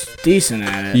one that's decent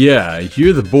at it. Yeah,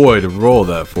 you're the boy to roll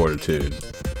that fortitude.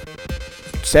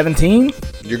 17?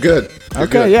 You're good. You're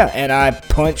Okay, good. yeah. And I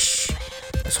punch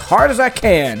as hard as I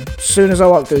can as soon as I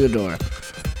walk through the door.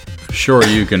 Sure,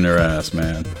 you can their ass,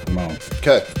 man. Come on.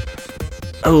 Okay.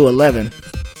 Oh, 11.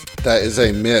 That is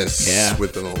a miss Yeah.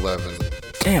 with an 11.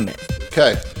 Damn it.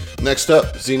 Okay. Next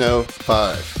up, Xeno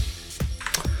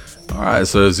 5. All right,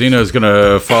 so Zeno's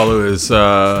gonna follow his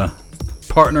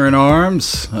partner in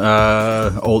arms,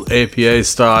 old APA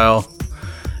style,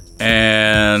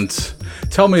 and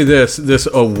tell me this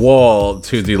a wall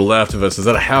to the left of us, is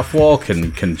that a half wall?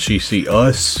 Can she see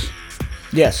us?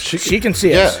 Yes, she can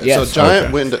see Yeah, us. Yes. so giant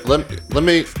Okay. window. Let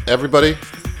me, everybody,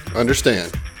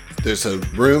 understand. There's a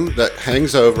room that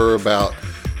hangs over about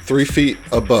 3 feet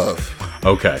above.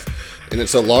 Okay. And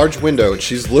it's a large window, and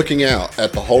she's looking out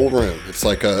at the whole room. It's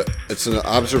an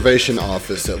observation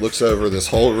office that looks over this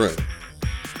whole room.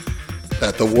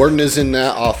 That the warden is in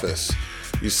that office.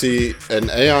 You see an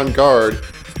Aeon guard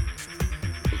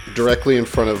directly in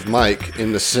front of Mike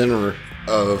in the center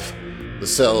of the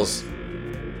cells.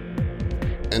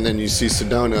 And then you see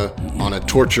Sedona on a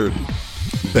tortured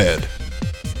bed.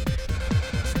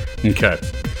 Okay.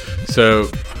 So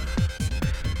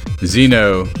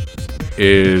Zeno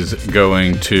is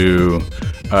going to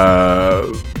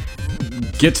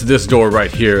get to this door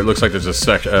right here. It looks like there's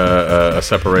a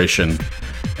separation.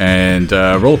 And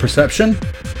roll perception.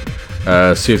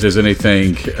 See if there's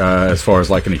anything as far as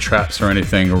like any traps or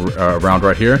anything around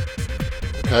right here.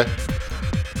 Okay?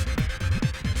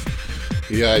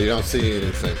 Yeah, you don't see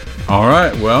anything. All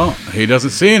right. Well, he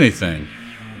doesn't see anything.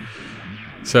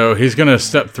 So he's going to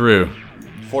step through.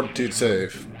 Fortitude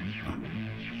save.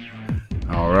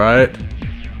 All right.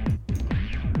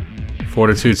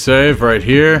 Fortitude save right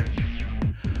here.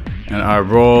 And I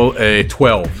roll a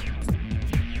 12.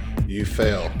 You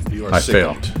fail. You are I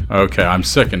sickened. failed. Okay, I'm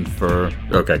sickened for...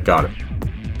 Okay, got it.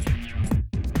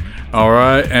 All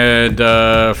right, and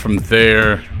from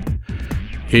there,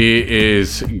 he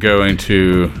is going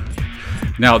to...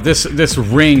 Now, this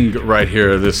ring right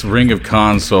here, this ring of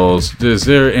consoles, is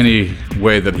there any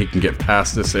way that he can get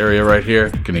past this area right here?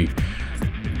 Can he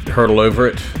hurtle over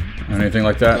it or anything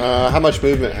like that? How much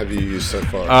movement have you used so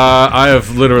far? I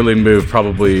have literally moved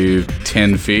probably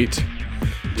 10 feet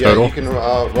total. Yeah, you can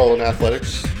roll in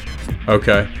athletics.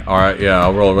 Okay, all right, yeah,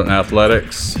 I'll roll an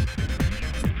athletics.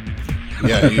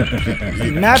 Yeah,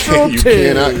 you Natural you 2.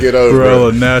 cannot get over Roll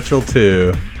it. a natural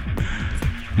 2.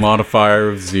 Modifier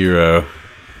of 0.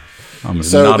 I'm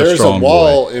So not a there's a strong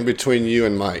wall boy. in between you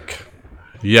and Mike.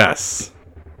 Yes.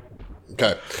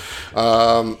 Okay.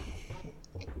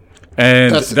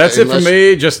 And That's that's okay, it for unless-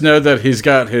 me. Just know that he's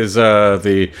got his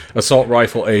the assault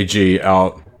rifle AG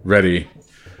out ready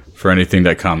for anything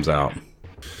that comes out.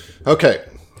 Okay,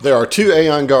 there are 2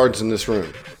 Aeon guards in this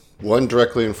room. One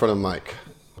directly in front of Mike.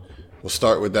 We'll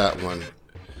start with that one.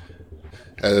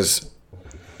 As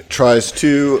it tries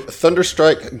to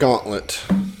Thunderstrike Gauntlet.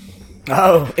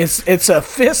 Oh, it's a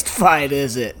fist fight,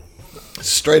 is it?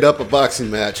 Straight up a boxing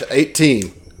match.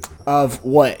 18. Of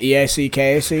what? EAC,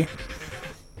 KAC?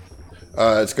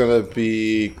 It's going to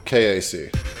be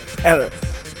KAC.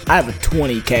 I have a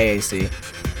 20 KAC.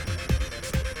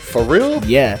 For real?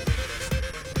 Yeah.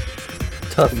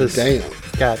 Toughest. Damn.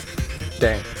 God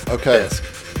dang. Okay.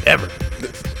 Ever.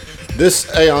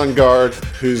 This Aeon guard,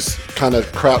 who's kind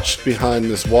of crouched behind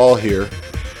this wall here,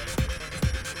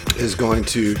 is going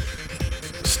to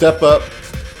step up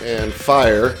and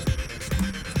fire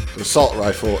an assault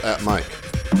rifle at Mike.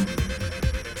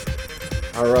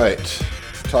 All right.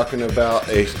 Talking about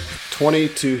a 20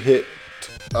 to hit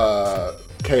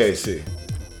KAC.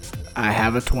 I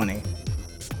have a 20.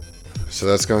 So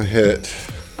that's going to hit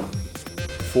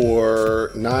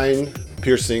for 9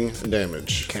 piercing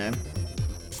damage. Okay.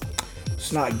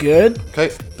 It's not good. Okay,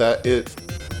 that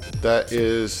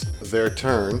is their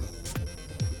turn.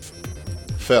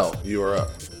 Fell, you are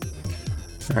up.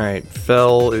 All right,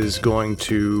 Fell is going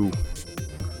to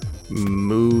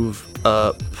move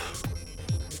up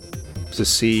to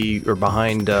see, or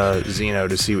behind Zeno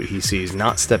to see what he sees,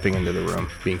 not stepping into the room,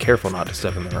 being careful not to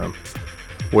step in the room,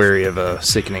 wary of a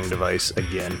sickening device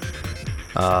again.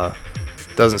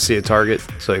 Doesn't see a target,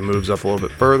 so he moves up a little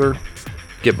bit further,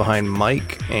 get behind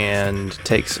Mike, and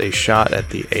takes a shot at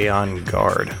the Aeon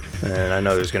Guard. And I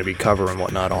know there's going to be cover and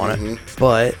whatnot on it,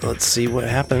 but let's see what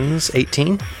happens.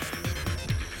 18?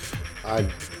 I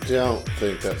don't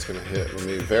think that's going to hit. Let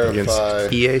me verify.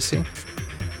 Against EAC?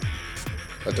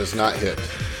 That does not hit.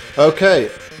 Okay.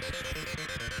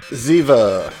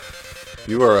 Ziva,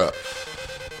 you are up.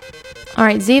 All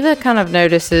right, Ziva kind of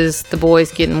notices the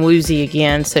boys getting woozy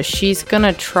again, so she's going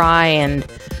to try and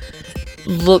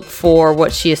look for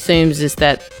what she assumes is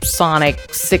that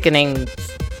sonic sickening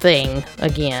thing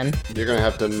again. You're going to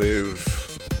have to move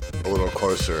a little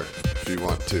closer if you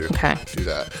want to do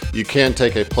that. You can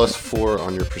take a +4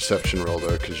 on your perception roll,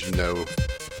 though, because you know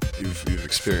you've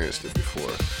experienced it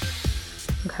before.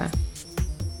 Okay.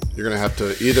 You're going to have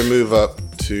to either move up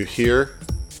to here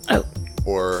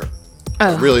or...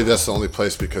 Really, that's the only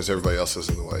place because everybody else is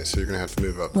in the way. So you're going to have to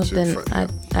move up to the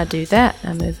front. I do that.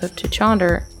 I move up to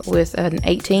Chonder with an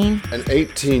 18. An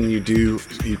 18, you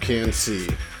can see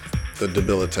the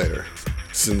debilitator.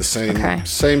 It's in the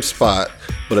same spot,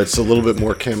 but it's a little bit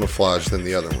more camouflage than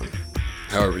the other one.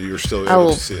 However, you were still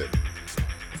able to see it.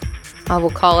 I will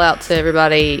call out to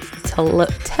everybody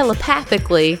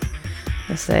telepathically,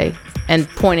 let's say, and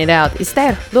point it out. It's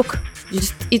there. Look.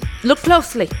 Look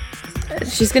closely.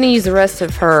 She's going to use the rest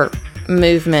of her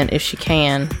movement if she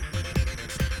can.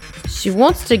 She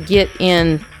wants to get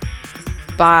in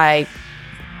by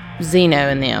Zeno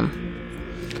and them.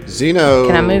 Zeno...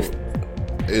 Can I move?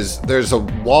 There's a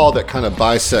wall that kind of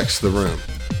bisects the room.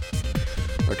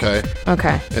 Okay?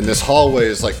 Okay. And this hallway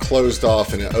is like closed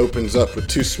off and it opens up with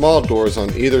 2 small doors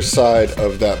on either side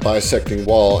of that bisecting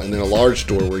wall and then a large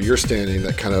door where you're standing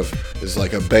that kind of is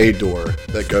like a bay door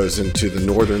that goes into the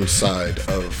northern side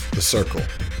of the circle.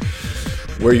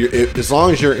 Where as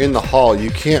long as you're in the hall,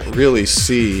 you can't really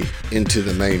see into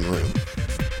the main room.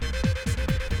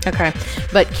 Okay.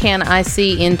 But can I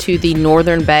see into the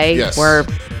northern bay? Yes.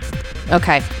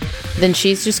 Okay. Then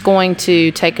she's just going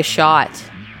to take a shot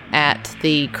at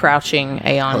the crouching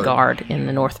Aeon Guard in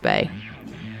the North Bay.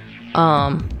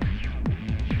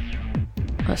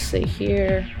 Let's see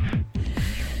here.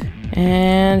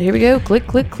 And here we go. Click,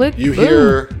 click, click. You Boom.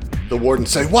 hear the warden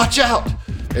say, "Watch out!"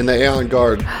 And the Aeon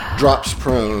Guard drops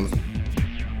prone.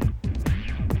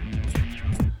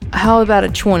 How about a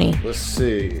 20? Let's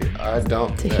see. I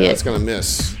don't think hit. that's going to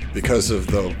miss because of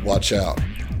the watch out.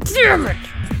 Damn it!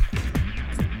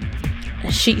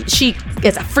 She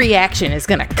as a free action is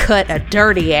gonna cut a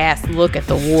dirty ass look at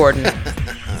the warden.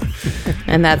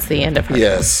 And that's the end of her.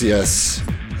 Yes.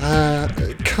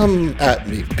 Come at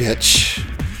me, bitch.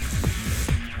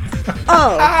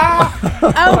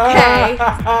 Okay.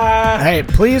 Hey,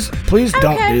 please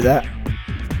don't do that.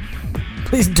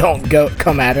 Please don't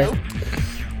come at her.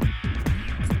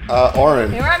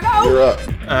 Oren, Here I go. you're up.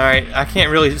 All right, I can't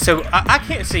really. So I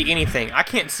can't see anything. I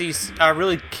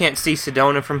really can't see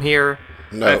Sedona from here.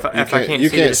 No, if I can't you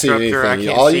see can't the see disruptor, anything.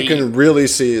 I can't All see. you can really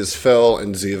see is Fel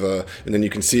and Ziva, and then you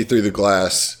can see through the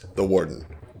glass the warden.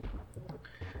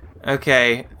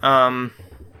 Okay. And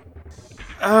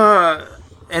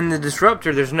the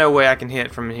disruptor, there's no way I can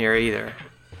hit from here either.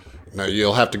 No,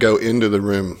 you'll have to go into the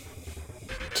room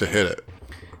to hit it.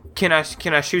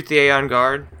 Can I shoot the Aeon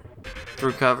Guard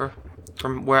through cover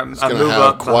from where I move gonna have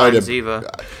up quite behind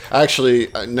Ziva? Actually,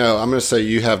 no. I'm going to say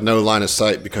you have no line of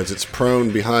sight because it's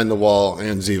prone behind the wall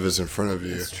and Ziva's in front of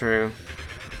you. It's true.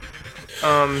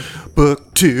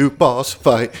 Book 2 boss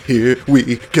fight. Here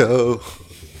we go.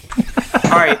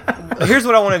 All right. Here's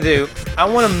what I want to do. I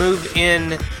want to move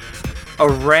in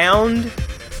around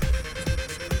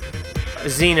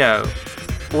Zeno.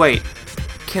 Wait.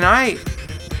 Can I?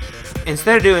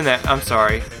 Instead of doing that, I'm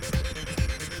sorry.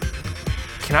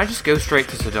 Can I just go straight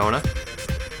to Sedona?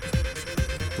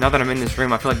 Now that I'm in this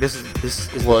room, I feel like this is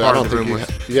Well, the I part don't of the think room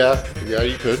you. where Yeah,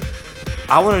 you could.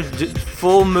 I want to do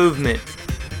full movement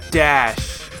dash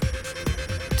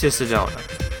to Sedona.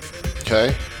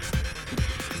 Okay.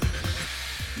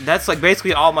 That's like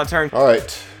basically all my turn. All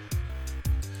right.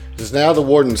 It's now the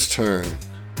warden's turn.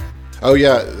 Oh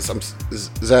yeah,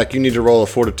 Zach, you need to roll a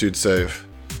fortitude save.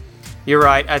 You're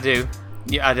right, I do.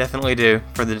 Yeah, I definitely do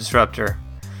for the disruptor.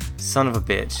 Son of a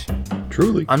bitch.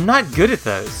 Truly. I'm not good at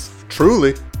those.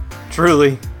 Truly.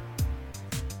 20.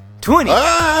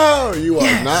 Oh, you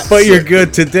are not. But you're sick.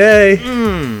 good today.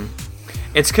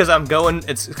 It's because I'm going.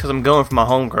 It's because I'm going for my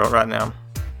homegirl right now.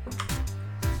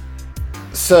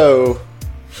 So,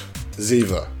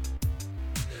 Ziva,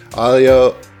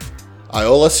 Iola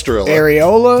Strilla,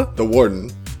 Areola the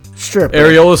warden. stripper.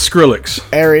 Areola Skrillex.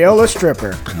 Areola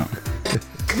stripper.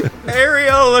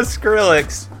 Areola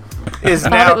Skrillex is I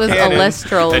now thought it was canon.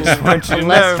 Alestral. I just want you to know.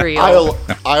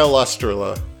 Alestrial. Iola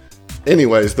Strilla.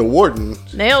 Anyways, the warden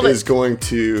Nailed it. is going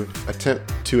to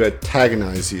attempt to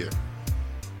antagonize you.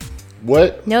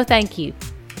 What No, thank you.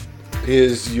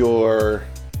 is your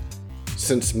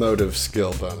sense motive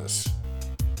skill bonus?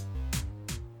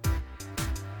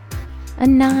 A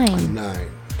 9.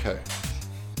 9. Okay.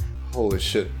 Holy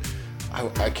shit.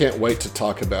 I can't wait to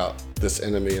talk about this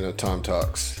enemy in a Tom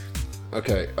Talks.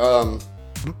 Okay.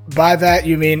 By that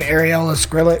you mean Areola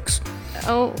Skrillex?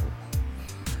 Oh.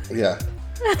 Yeah.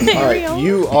 All right.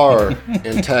 You are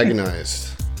antagonized.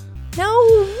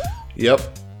 No. Yep.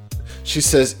 She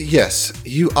says, yes,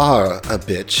 you are a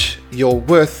bitch. You're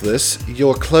worthless.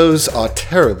 Your clothes are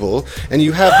terrible. And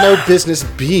you have no business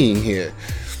being here.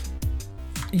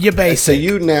 You So basic.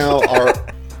 you now are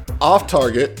off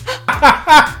target.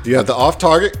 You have the off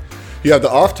target. You have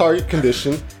the off target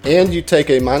condition, and you take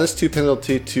a -2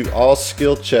 penalty to all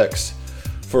skill checks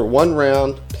for 1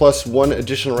 round plus 1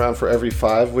 additional round for every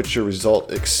 5, which your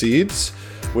result exceeds,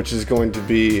 which is going to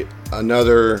be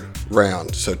another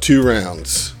round. So 2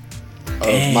 rounds of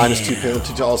 -2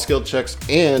 penalty to all skill checks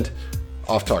and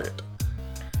off target.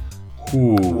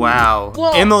 Wow.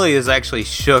 Well- Emily is actually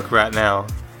shook right now.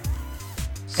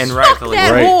 And rightfully That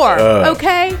so. Right. whore.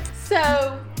 Okay.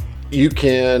 So. You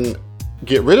can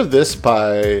get rid of this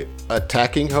by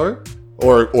attacking her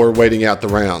or waiting out the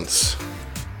rounds.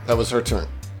 That was her turn.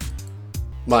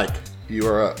 Mike, you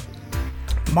are up.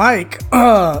 Mike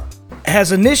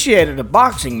has initiated a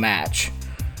boxing match.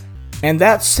 And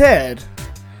that said,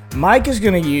 Mike is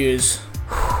going to use...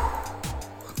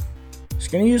 He's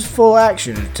going to use full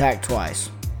action and attack twice.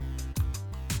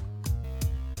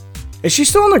 Is she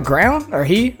still on the ground? Or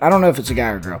he? I don't know if it's a guy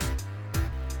or girl.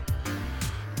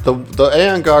 The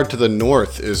Aeon Guard to the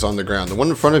north is on the ground. The one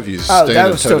in front of you is Oh, standing that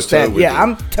was still toe-to-toe standing. with Yeah, you.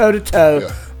 I'm toe-to-toe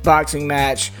Yeah. boxing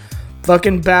match.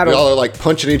 Fucking battle. Y'all are like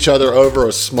punching each other over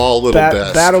a small little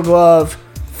desk. Battle glove.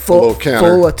 little Full, counter.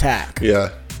 full attack. Yeah.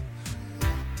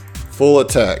 Full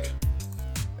attack.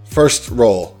 First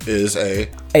roll is a...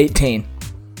 18.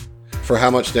 For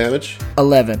how much damage?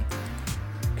 11.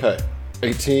 Okay.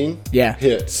 18 Yeah.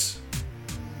 hits.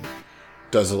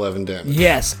 Does 11 damage.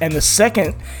 Yes, and the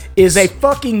second is a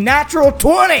fucking natural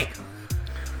 20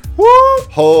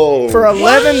 Oh, for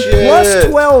 11 shit. plus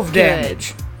 12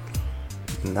 damage.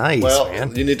 Nice, Well,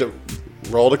 man. you need to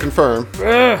roll to confirm.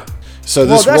 Ugh. So Well,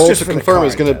 this that's roll just to from the confirm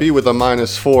is card, going to though. be with a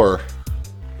 -4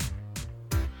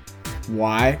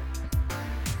 Why?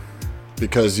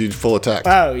 because you full attack.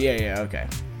 Oh, yeah, okay.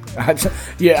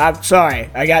 Yeah, I'm sorry.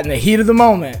 I got in the heat of the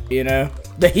moment, you know?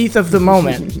 The heat of the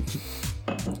moment.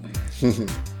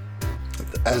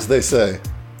 As they say.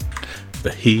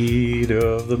 The heat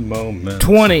of the moment.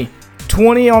 20.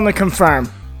 20 on the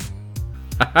confirm.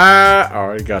 I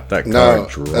already got that card No,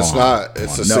 drawn. that's not.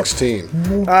 It's a No. 16.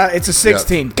 It's a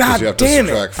 16. Yeah, 'cause you God have to damn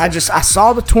subtract it. from- I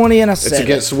saw the 20 and I It's said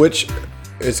against which?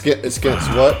 It's against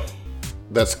what?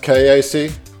 That's KAC?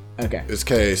 it. Okay. It's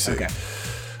KAC. Okay.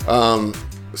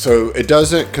 So it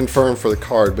doesn't confirm for the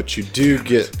card, but you do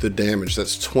get the damage.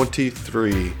 That's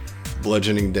 23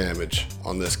 bludgeoning damage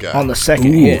on this guy. On the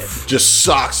second hit. Just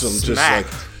socks him. Just Smack.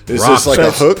 like, is Rock. this like So a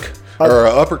it's- hook or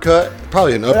an uppercut?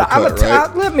 Probably an uppercut,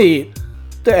 right? Let me.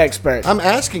 the expert. I'm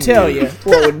asking tell you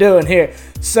what we're doing here.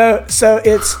 So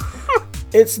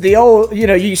it's the old,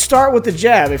 you start with the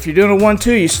jab. If you're doing a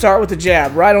 1-2, you start with the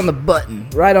jab right on the button,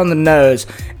 right on the nose,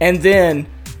 and then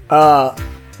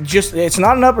it's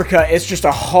not an uppercut. It's just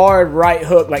a hard right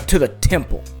hook, like to the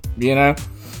temple. You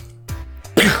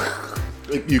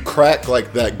crack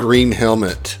like that green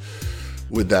helmet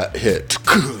with that hit.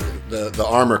 The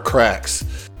armor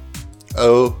cracks.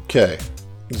 Okay,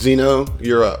 Zeno,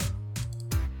 you're up.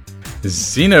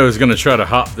 Zeno is going to try to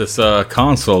hop this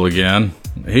console again.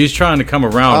 He's trying to come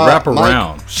around, wrap Mike,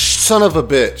 around. Son of a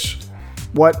bitch.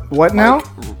 What now?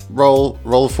 Mike, roll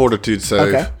a fortitude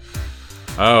save. Okay.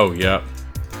 Oh, yep.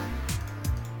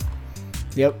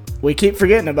 Yep. We keep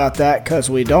forgetting about that because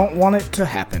we don't want it to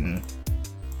happen.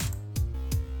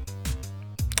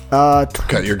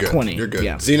 Okay, you're good. 20. You're good.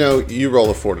 Yeah. Zeno, you roll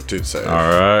a fortitude save. All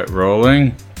right,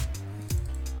 rolling.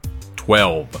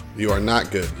 12. You are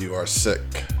not good. You are sick.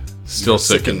 Still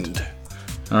sickened.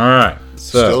 All right.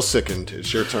 So, Still sickened.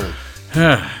 It's your turn.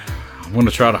 I'm going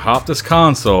to try to hop this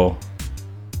console.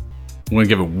 I'm going to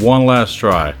give it one last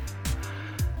try.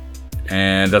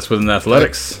 And that's with an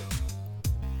athletics.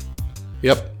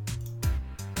 Yep.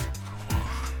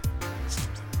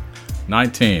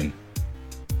 19.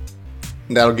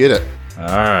 That'll get it. All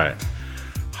right.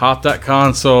 Hop that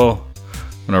console.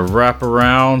 I'm going to wrap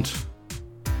around.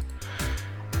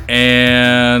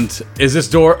 And is this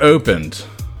door opened?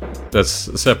 That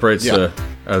separates the...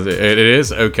 it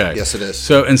is? Okay. Yes, it is.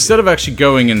 So instead of actually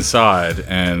going inside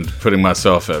and putting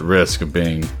myself at risk of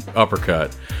being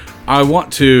uppercut, I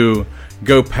want to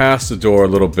go past the door a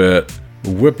little bit,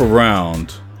 whip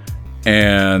around,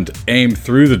 and aim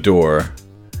through the door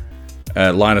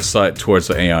at line of sight towards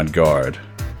the Aeon Guard.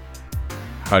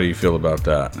 How do you feel about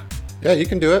that? Yeah, you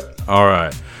can do it. All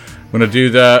right. I'm going to do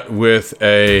that with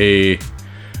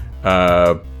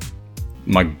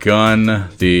my gun,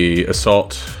 the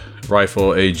assault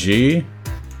rifle AG.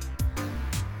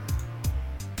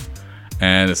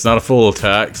 And it's not a full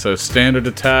attack, so standard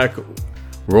attack,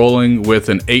 rolling with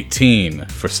an 18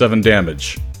 for 7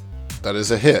 damage. That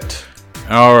is a hit.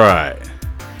 All right.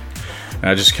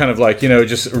 Now just kind of like,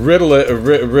 just riddle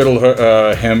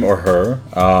her, him or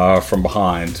her from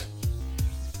behind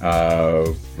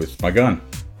with my gun.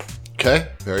 Okay,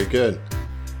 very good.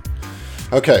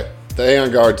 Okay, the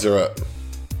Aeon Guards are up.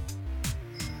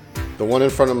 The one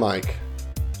in front of Mike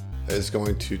is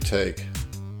going to take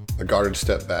a guarded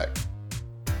step back.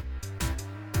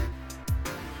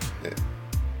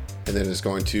 And then is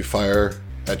going to fire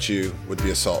at you with the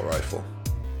assault rifle.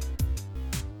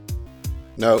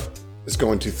 No, is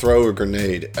going to throw a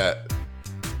grenade at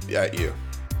you.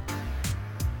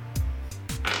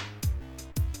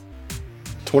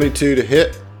 22 to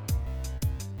hit.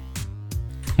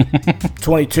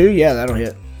 22, yeah, that'll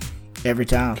hit every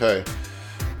time. Okay.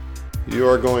 You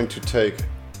are going to take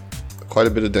quite a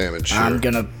bit of damage here. I'm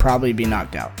gonna probably be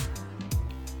knocked out.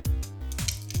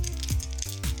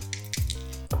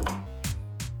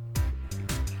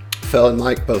 Fel and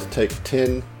Mike both take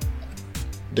 10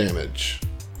 damage.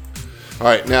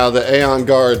 Alright, now the Aeon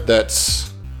Guard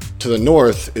that's to the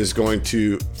north is going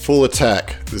to full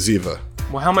attack Ziva.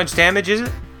 Well, how much damage is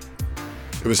it?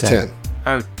 It was 10.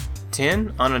 Oh,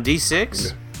 10 on a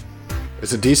D6?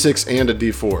 It's a D6 and a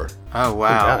D4. Oh,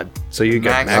 wow. God. So you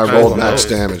got Max- I max rolled on max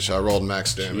those. damage. I rolled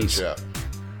max damage, Jeez. yeah.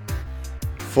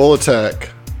 Full attack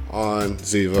on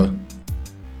Ziva.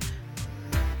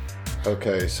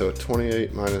 Okay, so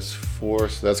 28 minus 4,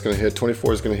 so that's going to hit.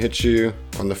 24 is going to hit you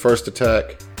on the first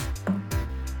attack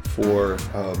for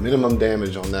minimum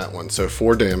damage on that one, so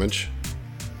 4 damage.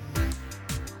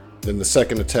 Then the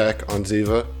second attack on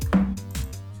Ziva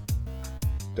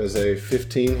does a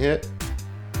 15 hit.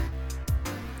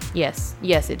 Yes,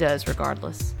 it does,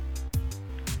 regardless.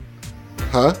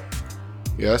 Huh?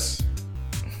 Yes.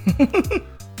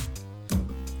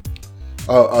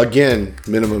 Again,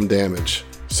 minimum damage.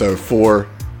 So 4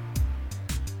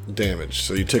 damage.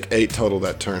 So you took 8 total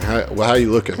that turn. How are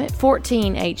you looking? I'm at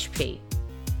 14 HP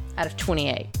out of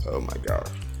 28. Oh my god.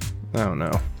 Oh no.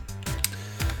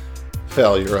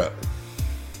 Fel, you're up.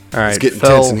 All right. It's getting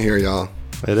Fel, tense in here, y'all.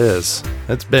 It is.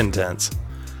 It's been tense.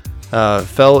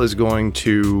 Fel is going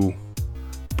to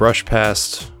brush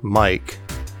past Mike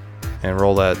and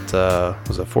roll that,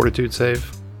 was that fortitude save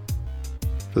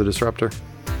for the disruptor?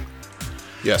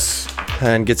 Yes.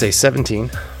 And gets a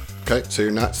 17. Okay, so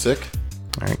you're not sick.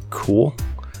 All right, cool.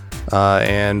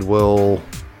 And we'll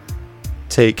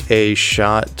take a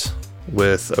shot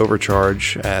with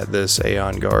overcharge at this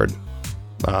Aeon Guard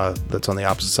that's on the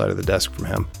opposite side of the desk from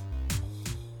him.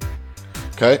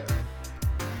 Okay.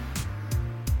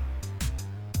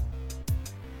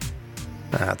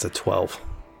 That's a 12.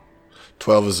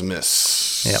 12 is a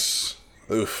miss.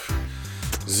 Yep. Oof.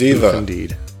 Ziva, Oof,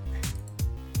 indeed.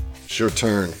 it's your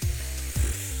turn.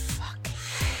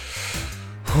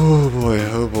 Oh boy,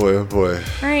 oh boy, oh boy.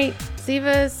 All right,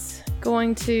 Ziva's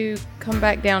going to come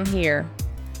back down here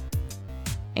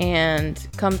and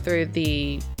come through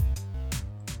the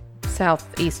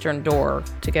southeastern door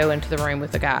to go into the room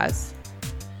with the guys.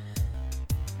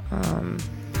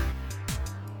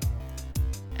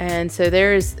 And so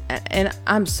there's, and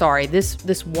I'm sorry,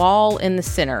 this wall in the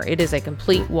center, it is a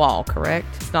complete wall, correct?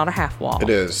 It's not a half wall.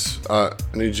 It is. I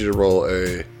need you to roll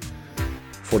a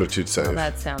fortitude save. Well,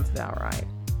 that sounds about right.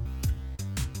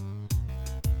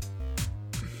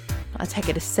 I take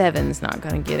it a 7's not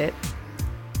going to get it.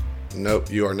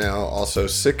 Nope, you are now also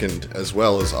sickened as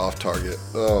well as off target.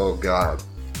 Oh, God.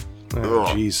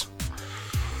 Oh, jeez.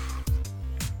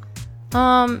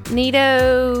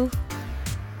 Nito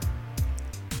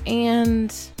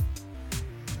and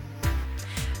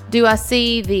do I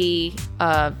see the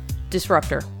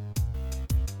disruptor?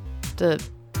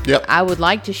 Yep. I would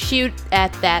like to shoot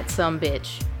at that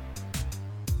sumbitch.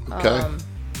 Okay.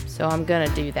 So I'm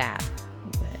gonna do that,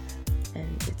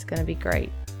 and it's gonna be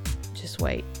great. Just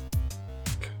wait.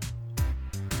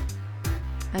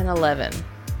 An 11.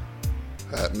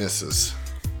 That misses.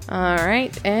 All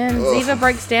right, and Ziva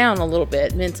breaks down a little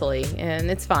bit mentally, and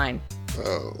it's fine.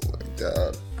 Oh, my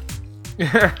God.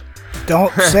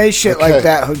 Don't say shit Okay. like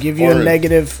that. He'll give you a Orin.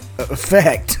 negative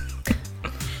effect.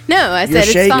 No, I You're said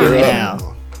it's shaking fine.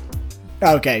 now.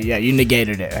 Okay, yeah, you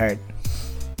negated it. Heard.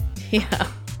 Yeah.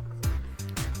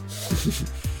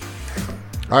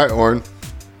 All right, Orin.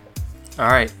 All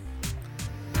right.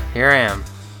 Here I am.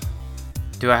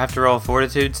 Do I have to roll a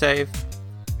fortitude save?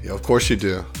 Yeah, of course you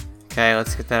do. Okay,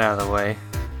 let's get that out of the way.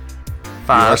 You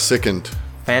are 5. sickened.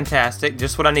 Fantastic.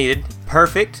 Just what I needed.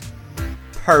 Perfect.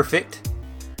 Perfect.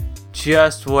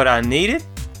 Just what I needed.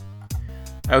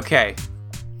 Okay.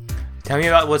 Tell me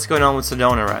about what's going on with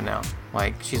Sedona right now.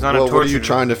 Like, she's on a torture. What are you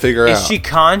trying to figure out? Is she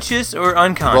conscious or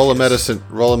unconscious?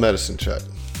 Roll a medicine check.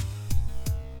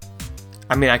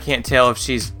 I mean, I can't tell if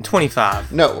she's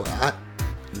 25. No,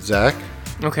 Zach.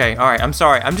 Okay, all right. I'm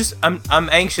sorry. I'm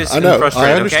anxious I know, and frustrated.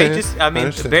 I understand. Okay, I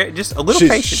understand. just a little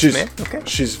patience, man. Okay.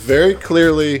 She's very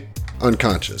clearly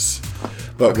unconscious,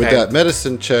 but with Okay. that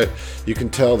medicine check, you can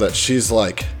tell that she's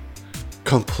like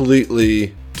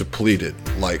completely depleted.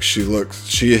 Like she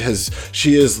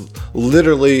is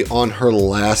literally on her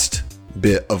last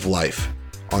bit of life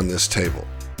on this table.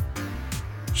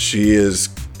 She is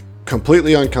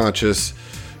completely unconscious.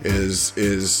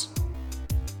 Is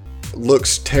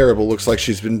looks terrible. Looks like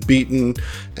she's been beaten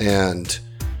and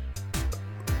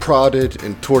prodded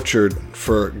and tortured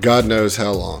for God knows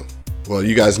how long. Well,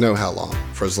 you guys know how long.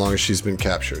 For as long as she's been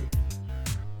captured.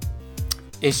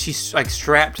 Is she like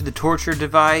strapped to the torture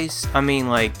device? I mean,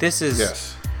 like this is.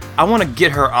 Yes. I want to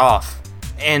get her off,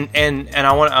 and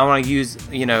I want to use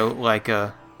like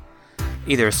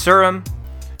either a serum,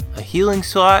 a healing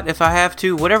slot if I have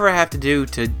to, whatever I have to do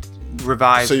to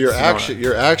revive. So your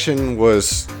Sedona. action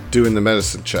was doing the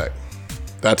medicine check.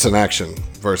 That's an action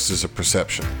versus a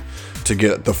perception to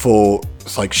get the full.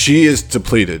 It's like she is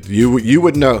depleted. You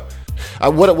would know.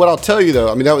 What I'll tell you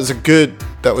though. I mean that was a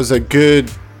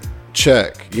good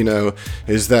check.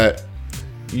 Is that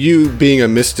you being a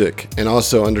mystic and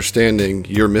also understanding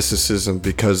your mysticism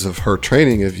because of her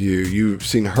training of you. You've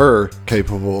seen her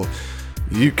capable.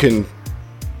 You can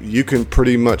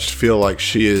pretty much feel like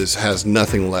she has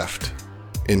nothing left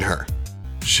in her.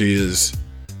 She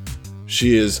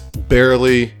is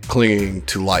barely clinging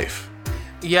to life.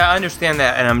 Yeah, I understand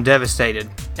that, and I'm devastated,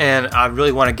 and I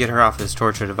really want to get her off this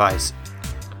torture device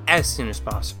as soon as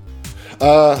possible.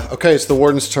 Okay, it's the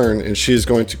warden's turn, and she is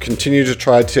going to continue to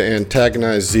try to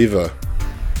antagonize Ziva.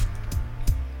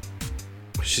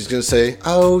 She's going to say,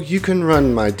 "Oh, you can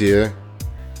run, my dear.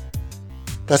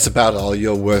 That's about all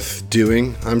you're worth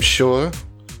doing, I'm sure."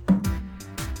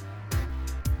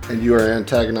 And you are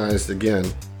antagonized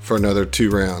again for another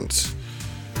 2 rounds.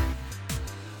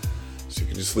 So you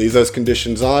can just leave those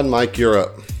conditions on. Mike, you're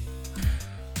up.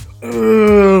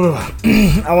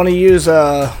 I want to use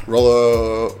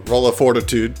Roll a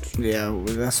fortitude. Yeah,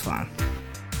 that's fine.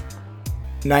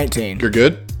 19. You're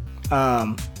good?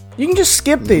 You can just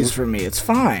skip these for me. It's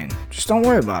fine. Just don't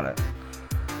worry about it.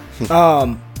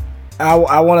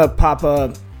 I want to pop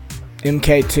a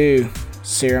MK2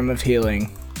 Serum of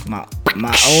Healing. My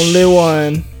only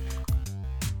one.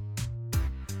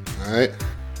 All right.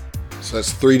 So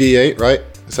that's 3d8, right?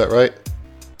 Is that right?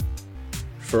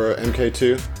 For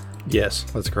MK2? Yes,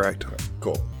 that's correct.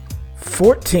 Cool.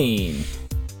 14.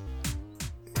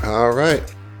 All right.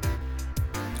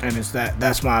 And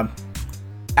that's my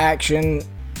action,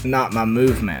 not my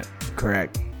movement,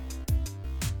 correct?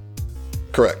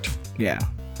 Correct. Yeah.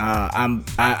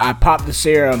 I pop the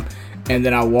serum, and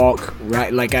then I walk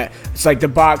right, it's like the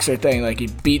boxer thing, like he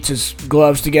beats his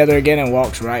gloves together again and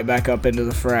walks right back up into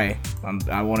the fray.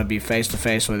 I want to be face to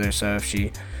face with her, so if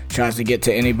she tries to get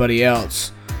to anybody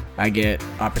else, I get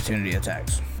opportunity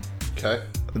attacks. Okay.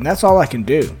 And that's all I can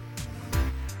do.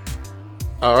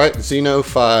 All right, Xeno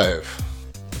 5.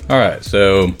 All right,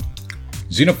 so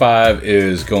Xeno 5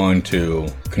 is going to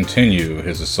continue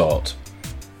his assault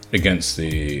against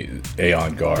the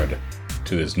Aeon Guard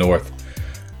to his north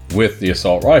with the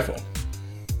assault rifle.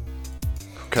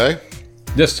 Okay.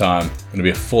 This time, going to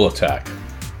be a full attack.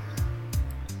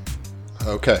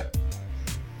 Okay.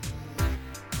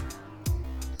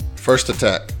 First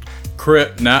attack.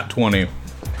 Crit, nat 20.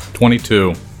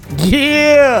 22.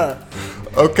 Yeah!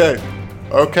 Okay.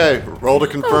 Okay. Roll to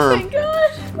confirm. Oh my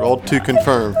god. Roll to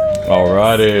confirm.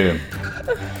 Alrighty.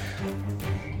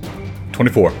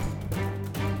 24.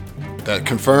 That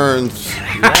confirms.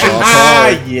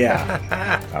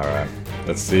 Yeah. Alright,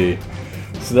 let's see.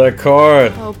 So that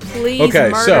card. Oh, please Okay,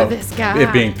 murder so this guy.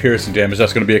 it being piercing damage,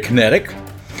 that's going to be a kinetic.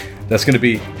 That's going to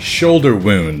be shoulder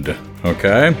wound.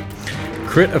 Okay.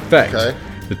 Crit effect. Okay.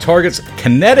 The target's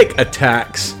kinetic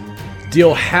attacks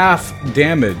deal half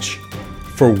damage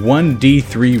for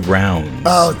 1d3 rounds.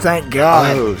 Oh, thank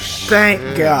God. Oh, shit.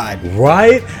 Thank God.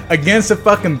 Right? Against a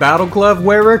fucking battle glove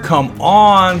wearer? Come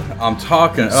on. I'm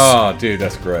talking. Oh, dude,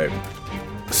 that's great.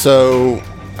 So,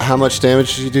 how much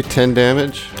damage did you do? 10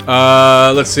 damage?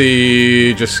 Let's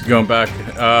see. Just going back.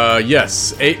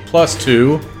 Yes, 8 plus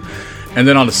 2. And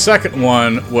then on the second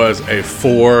one was a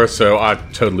 4, so I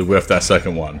totally whiffed that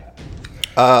second one.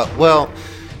 Well,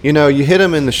 you know, you hit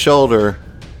him in the shoulder,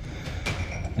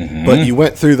 but you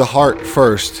went through the heart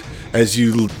first as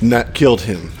you not killed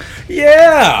him.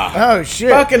 Yeah! Oh, shit.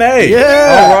 Fucking A!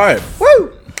 Yeah. All right.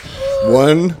 Woo!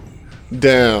 One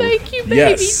down. Thank you, baby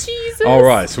Yes. Jesus. All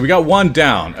right, so we got one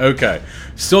down. Okay.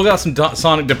 Still got some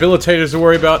sonic debilitators to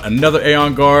worry about, another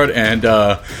Aeon Guard, and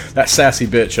that sassy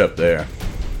bitch up there.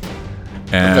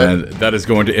 And that is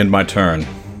going to end my turn.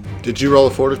 Did you roll a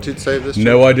fortitude save this turn?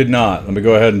 No, I did not. Let me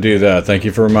go ahead and do that. Thank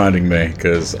you for reminding me,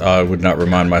 because I would not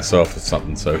remind myself of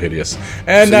something so hideous.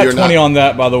 And So that you're 20 not- on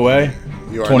that, by the way.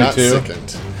 You are 22. not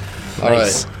sickened. All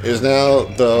right. It is now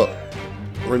the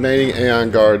remaining Aeon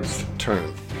Guard's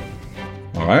turn.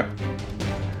 All right.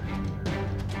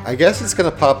 I guess it's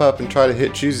going to pop up and try to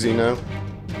hit you, Xeno.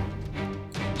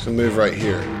 So move right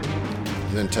here.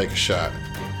 And then take a shot.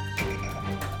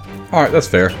 All right, that's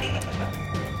fair.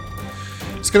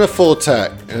 It's going to full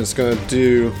attack. And it's going to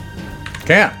do...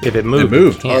 Can't. If it moved, It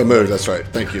moved. Oh, it moved. That's right.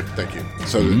 Thank you. Thank you.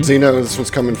 So, Xeno, this one's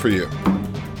coming for you.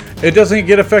 It doesn't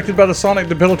get affected by the sonic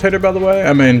debilitator, by the way.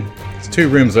 I mean, it's 2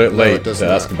 rooms late it does to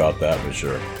not. ask about that, but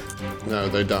sure. No,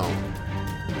 they don't.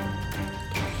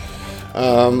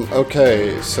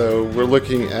 Okay, so we're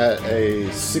looking at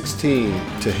a 16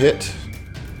 to hit.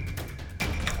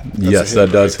 Yes, a hit,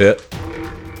 that does hit.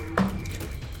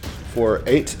 For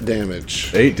 8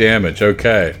 damage. 8 damage.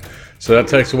 Okay, so that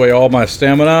takes away all my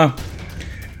stamina,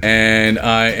 and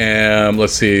I am,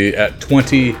 let's see, at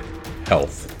 20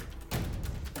 health.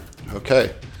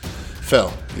 Okay.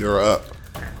 Fel, you're up.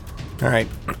 All right.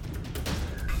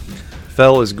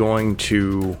 Fel is going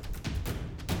to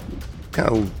kind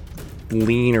of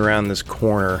lean around this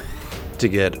corner to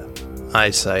get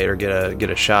eyesight or get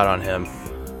a shot on him,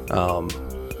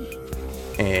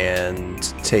 and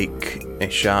take a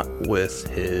shot with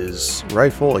his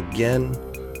rifle again.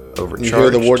 Overcharged. You hear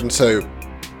the warden say,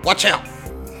 "Watch out!"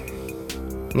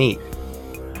 Neat.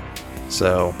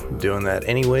 So doing that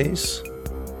anyways,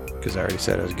 because I already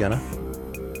said I was gonna.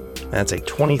 That's a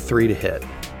 23 to hit.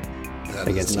 That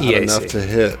Against is not EAC. enough to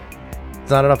hit.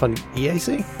 It's not enough on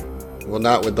EAC? Well,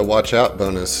 not with the watch out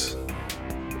bonus.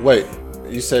 Wait,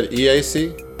 you said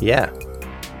EAC? Yeah.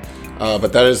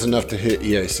 But that is enough to hit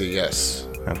EAC, yes.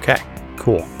 Okay,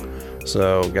 cool.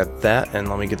 So got that, and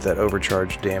let me get that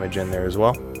overcharge damage in there as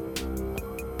well.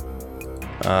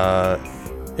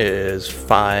 Is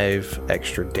 5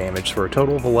 extra damage for a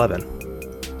total of 11.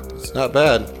 It's not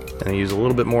bad. And I use a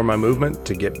little bit more of my movement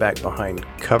to get back behind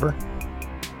cover.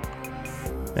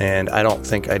 And I don't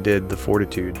think I did the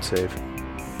fortitude save.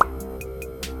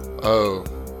 Oh,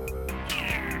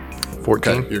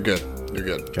 14? okay, you're good. You're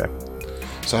good. Okay.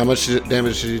 So how much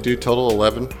damage did you do total?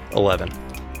 11? 11.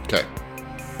 Okay.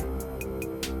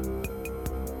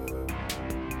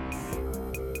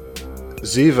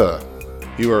 Ziva,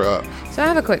 you are up. So I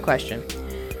have a quick question.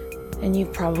 And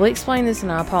you've probably explained this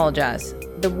and I apologize.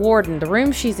 The warden, the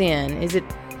room she's in, is it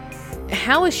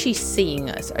how is she seeing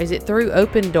us? Is it through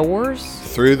open doors?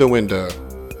 Through the window.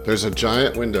 There's a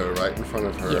giant window right in front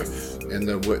of her. Yes. And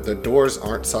the doors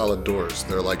aren't solid doors.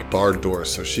 They're like barred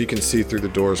doors. So she can see through the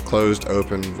doors, closed,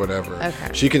 open, whatever.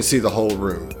 Okay. She can see the whole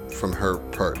room from her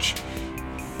perch.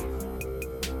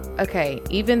 Okay,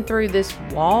 even through this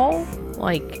wall?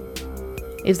 Like,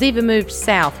 if Ziva moved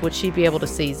south, would she be able to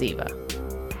see Ziva?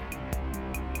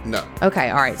 No. Okay,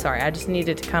 all right, sorry. I just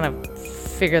needed to kind of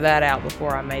figure that out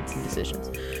before I made some decisions.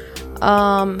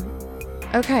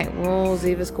 Okay, well,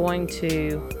 Ziva's going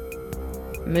to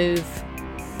move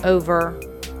over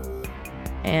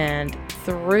and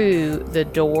through the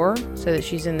door so that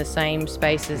she's in the same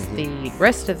space as the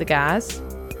rest of the guys.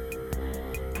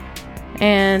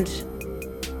 And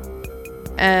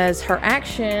as her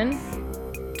action,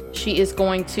 she is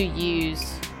going to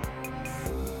use...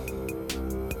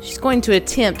 She's going to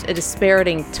attempt a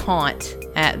disparaging taunt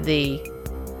at the...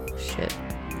 Shit.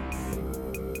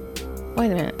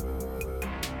 Wait a minute.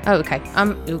 Oh, okay.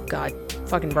 Oh, God.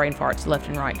 Fucking brain farts left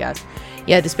and right, guys.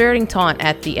 Yeah, disparaging taunt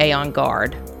at the Aeon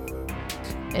Guard.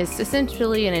 It's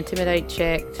essentially an intimidate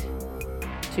check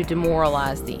to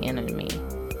demoralize the enemy.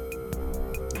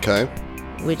 Okay.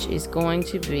 Which is going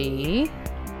to be...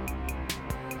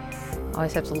 I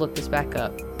always have to look this back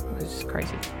up. This is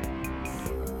crazy.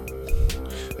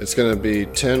 It's going to be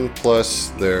 10 plus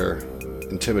their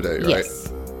intimidate, right?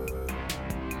 Yes.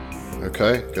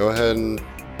 Okay, go ahead and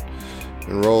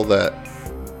roll that.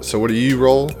 So what do you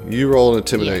roll? You roll an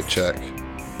intimidate Yes. check.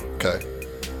 Okay.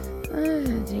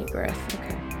 Deep breath.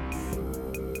 Okay.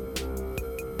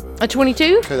 A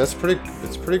 22? Okay, it's a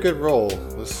pretty good roll.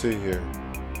 Let's see here.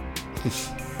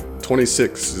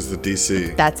 26 is the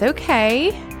DC. That's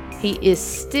okay. He is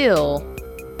still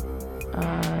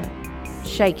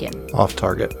shaken. Off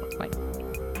target. Wait.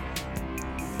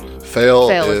 Fail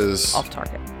Fail is off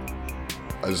target.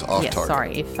 Is off Yes, target.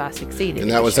 sorry. If I succeeded.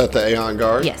 And that was at the Aeon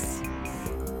Guard? Yes.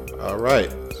 All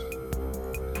right.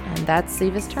 And that's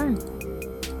Ziva's turn.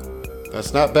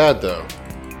 That's not bad, though.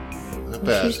 Not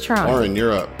bad. she's trying. Lauren,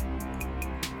 you're up.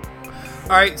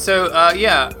 All right, so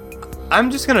yeah,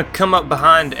 I'm just gonna come up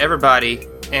behind everybody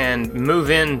and move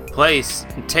in place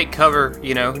and take cover,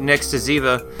 next to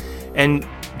Ziva, and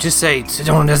just say,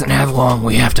 Sedona doesn't have long.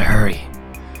 We have to hurry.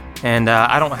 And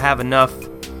I don't have enough.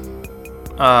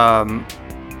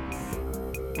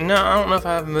 No, I don't know if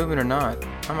I have movement or not.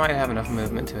 I might have enough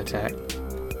movement to attack.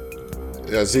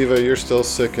 Yeah, Ziva, you're still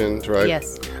sickened, right?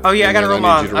 Yes. Oh yeah, And I gotta then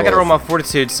roll I need you to I gotta roll roll my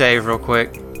fortitude save real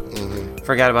quick.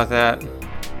 Forgot about that.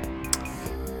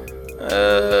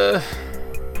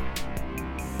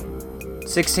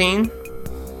 16.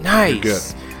 Nice. You're good.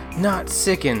 Not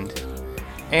sickened.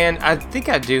 And I think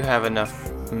I do have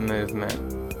enough movement.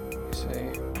 Let's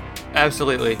see.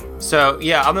 Absolutely. So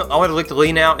yeah, I want to look to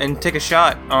lean out and take a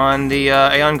shot on the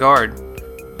Aeon Guard.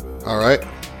 All right.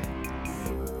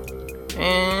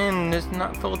 And it's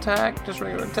not full attack, just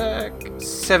regular attack.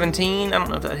 17. I don't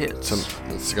know if that hits.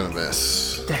 It's going to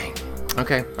miss. Dang.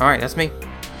 Okay. All right. That's me.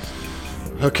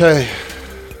 Okay.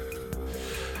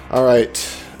 All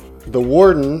right. The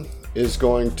warden is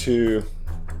going to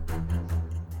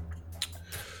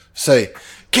say,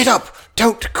 "Get up!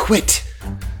 Don't quit!"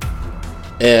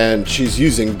 And she's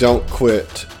using "don't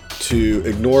quit" to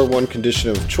ignore one condition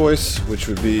of choice, which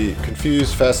would be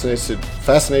confused, fascinated,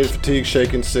 fatigued,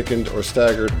 shaken, sickened, or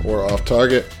staggered, or off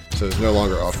target. So it's no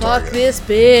longer off Fuck target. this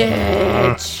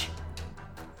bitch.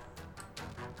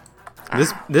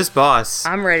 This boss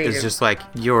I'm ready is to- just like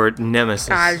your nemesis.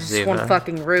 I just Ziva. want to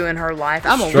fucking ruin her life.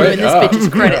 I'm gonna Straight ruin this up. bitch's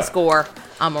credit score.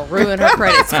 I'm gonna ruin her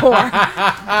credit score.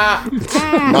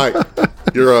 Mike,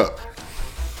 you're up.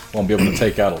 Won't be able to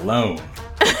take out a loan.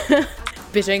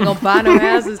 Bitch ain't gonna buy no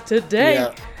houses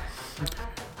today.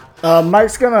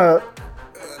 Mike's gonna,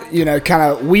 kind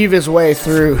of weave his way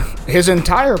through his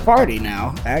entire party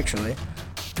now, actually,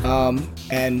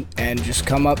 and just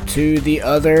come up to the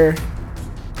other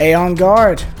Aeon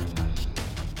Guard.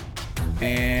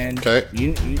 And Okay.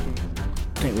 you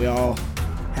think we all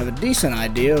have a decent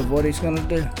idea of what he's gonna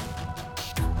do.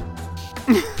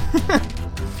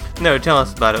 No, tell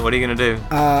us about it. What are you gonna do?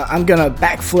 I'm gonna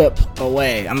backflip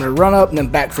away. I'm gonna run up and then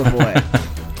backflip away.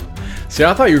 See,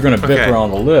 I thought you were going to bip Okay. her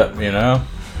on the lip,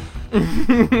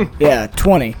 Yeah,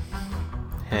 20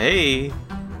 Hey.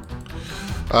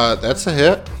 That's a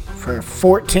hit. for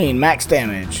 14 max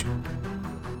damage.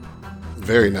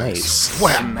 Very nice.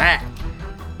 Smack.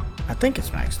 I think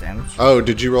it's max damage. Oh,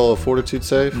 did you roll a fortitude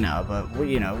save? No, but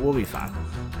we'll be fine.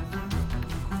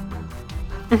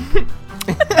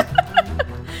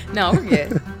 No, we're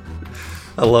good.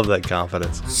 I love that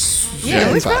confidence. Yeah,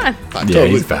 it was fine. Yeah,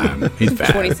 he's fine. He's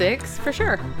fine. 26 for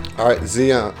sure. All right,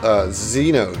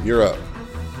 Zeno, you're up.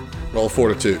 Roll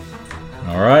fortitude.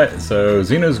 All right, so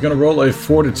Zeno's going to roll a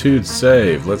fortitude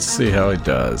save. Let's see how he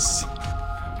does.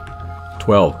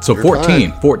 12. So You're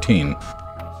 14. fine. 14.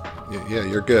 Yeah,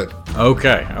 you're good.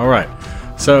 Okay, all right.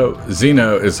 So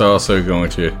Zeno is also going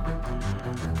to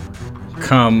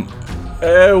come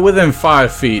within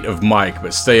 5 feet of Mike,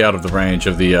 but stay out of the range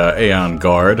of the Aeon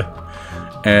Guard,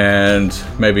 and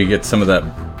maybe get some of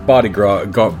that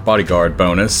bodyguard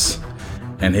bonus.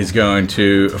 And he's going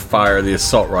to fire the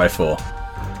assault rifle.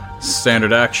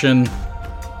 Standard action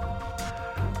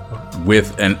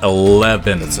with an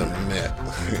 11. That's a miss.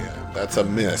 That's a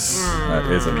miss.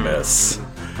 That is a miss.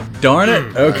 Darn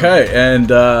it. Okay, and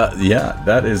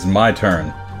that is my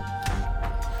turn.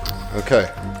 Okay.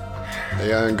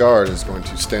 The Iron Guard is going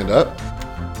to stand up.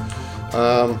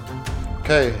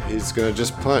 Okay, he's going to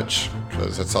just punch,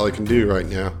 because that's all he can do right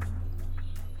now.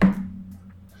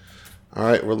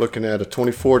 Alright, we're looking at a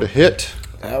 24 to hit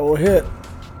That will hit.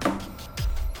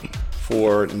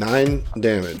 for 9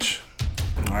 damage.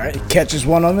 Alright, he catches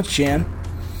one on the chin.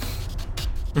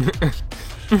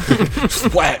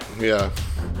 Splat! Yeah.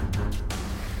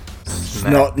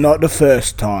 Not the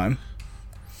first time.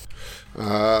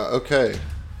 Okay.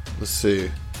 Let's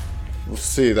see.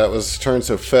 That was turn,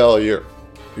 so Fel, you're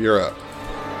up.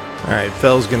 Alright,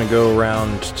 Fel's gonna go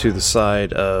around to the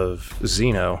side of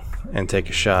Zeno and take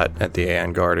a shot at the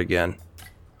Aeon Guard again.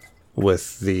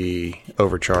 With the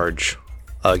overcharge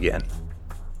again.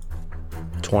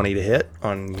 20 to hit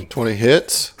on 20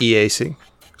 hits. EAC.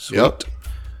 Sweet. Yep.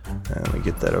 And we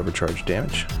get that overcharge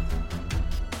damage.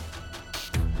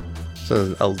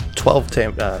 So 12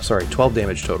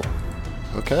 damage total.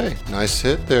 Okay, nice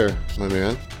hit there, my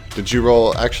man. Did you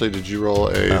roll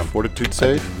a fortitude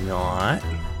save? Not.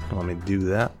 Let me do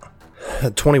that.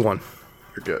 21.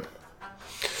 You're good.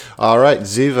 All right,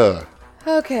 Ziva.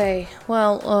 Okay,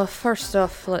 well, first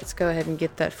off, let's go ahead and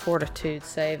get that fortitude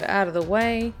save out of the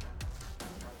way.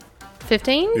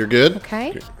 15? You're good?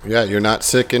 Okay. Yeah, you're not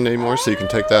sick anymore, so you can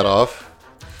take that off.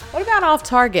 What about off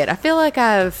target? I feel like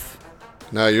I've...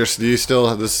 No, you still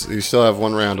have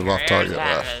 1 round of off target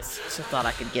left. Just thought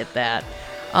I could get that.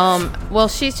 Well,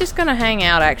 she's just gonna hang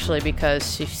out actually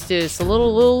because she's just a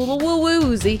little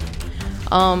woo-woozy.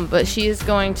 But she is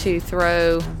going to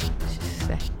throw.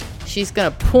 She's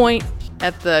gonna point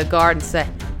at the guard and say,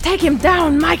 "Take him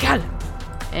down, Michael!"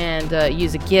 And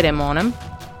use a get him on him.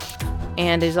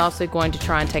 And is also going to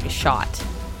try and take a shot.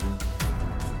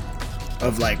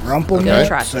 Of like rumple Okay.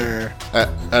 nuts or...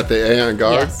 At the Aeon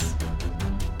Guard? Yes.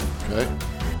 Okay.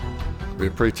 Be a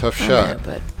pretty tough I shot. know,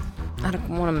 but I don't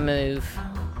want to move.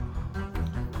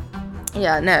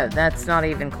 Yeah, no, that's not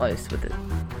even close with it.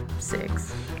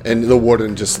 6. And the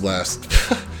warden just laughs.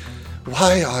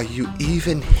 Why are you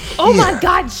even here? Oh my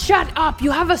God! Shut up!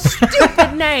 You have a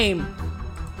stupid name.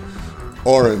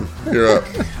 Orin, you're up.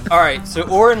 All right, so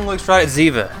Orin looks right at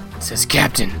Ziva and says,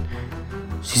 "Captain,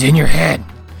 she's in your head.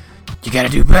 You gotta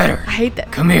do better. I hate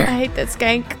that. Come here." I hate that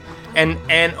skank. And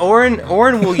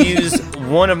Orin will use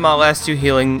one of my last 2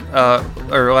 healing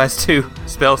or last 2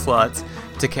 spell slots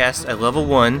to cast a level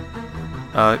 1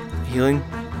 healing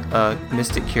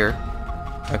mystic cure.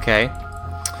 Okay.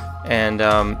 And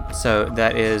so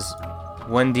that is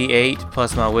 1d8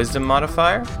 plus my wisdom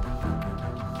modifier.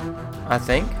 I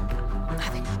think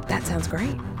That sounds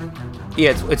great.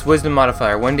 Yeah, it's wisdom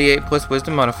modifier. 1d8 plus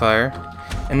wisdom modifier.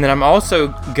 And then I'm also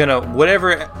gonna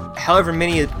however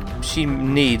many she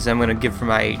needs, I'm gonna give for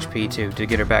my HP too to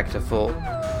get her back to full.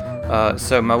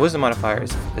 So my wisdom modifier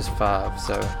is 5.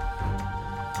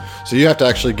 So you have to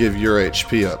actually give your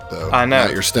HP up, though. I know.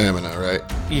 Not your stamina, right?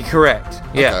 You're correct.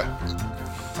 Yeah. Okay.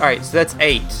 All right. So that's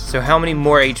 8. So how many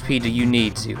more HP do you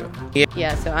need, Ziva?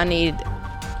 Yeah, so I need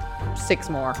 6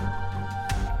 more.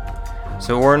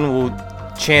 So Orin will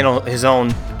channel his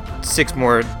own 6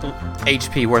 more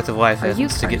HP worth of life Are you,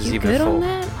 essence to get are you Ziva good full. on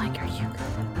that? Like, are you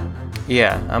good?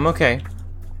 Yeah, I'm okay.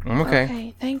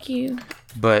 Okay, thank you.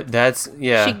 But that's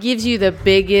She gives you the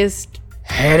biggest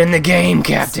head in the game,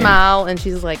 Captain. smile, and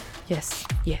she's like, yes,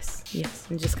 yes, yes.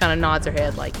 And just kind of nods her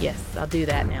head like, yes, I'll do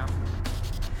that now.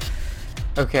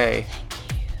 Okay.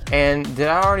 And did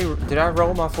I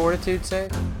roll my fortitude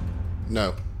save?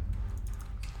 No.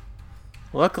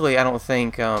 Luckily, I don't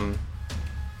think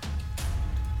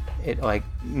it like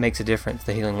makes a difference.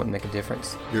 The healing wouldn't make a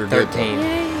difference. You're good, 13. though.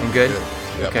 I'm good. Good.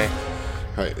 Yep. Okay.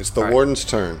 All right, it's the All right. warden's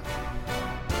turn.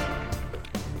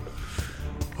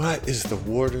 What is the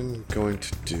warden going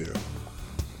to do?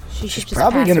 She's She's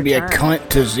probably going to be a cunt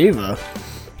to Ziva.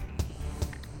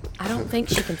 I don't think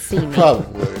she can see me.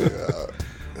 Probably.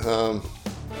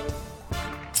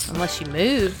 Unless she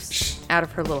moves out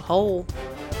of her little hole.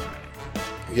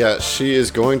 Yeah, she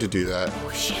is going to do that.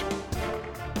 Oh, shit.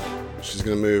 She's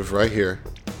going to move right here.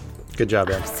 Good job,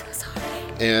 Ed. So sorry.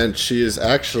 And she is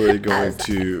actually going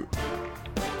to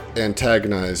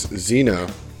antagonize Zeno.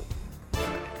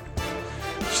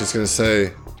 She's going to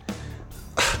say,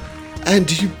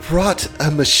 "And you brought a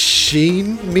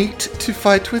machine meat to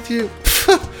fight with you?"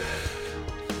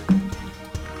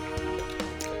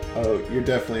 Oh, you're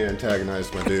definitely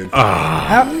antagonized, my dude.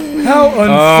 How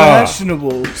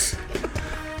unfashionable. So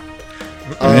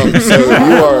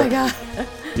Oh my god.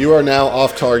 you are now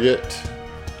off target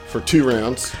for 2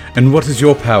 rounds. And what is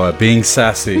your power? Being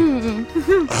sassy.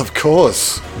 Of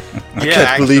course. Yeah,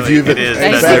 can't believe actually, you've it is.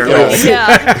 been- That's Exactly. their role.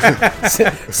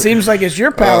 Yeah. Seems like it's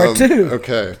your power too.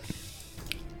 Okay.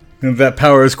 And that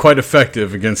power is quite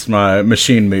effective against my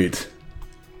machine meat.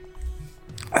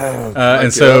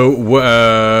 And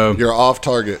so, You're off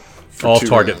target. For off 2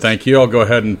 target. rounds. Thank you. I'll go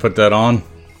ahead and put that on.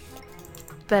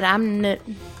 But I'm not.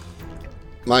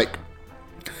 Mike.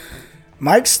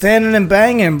 Mike's standing and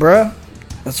banging, bro.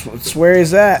 That's where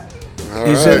he's at. All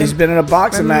He's right. he's been in a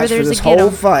boxing Remember, match for there's this a get whole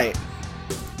 'em. fight.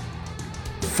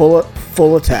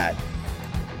 Full attack.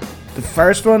 The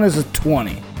first one is a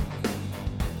 20.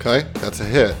 Okay, that's a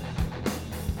hit.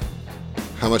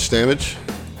 How much damage?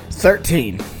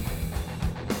 13.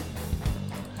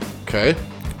 Okay.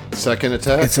 Second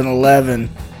attack. It's an 11.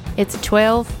 It's a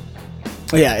 12.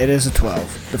 Yeah, it is a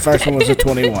 12. The first one was a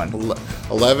 21.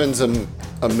 11's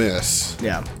a miss.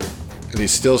 Yeah. And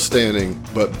he's still standing,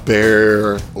 but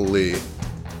barely.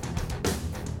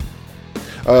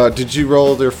 Did you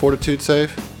roll their fortitude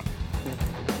save?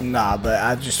 Nah, but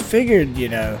I just figured, you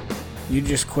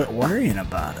just quit worrying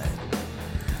about it.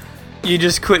 You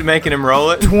just quit making him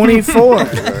roll it. 24.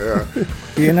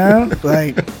 Yeah.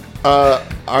 Like,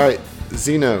 Alright,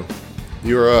 Zeno,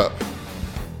 you are up.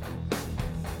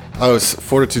 Oh, it's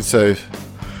fortitude save.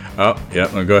 Oh, yeah.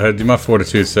 I'll go ahead and do my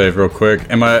fortitude save real quick.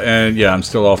 I'm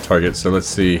still off target. So let's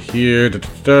see here.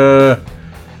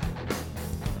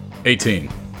 18.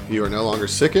 You are no longer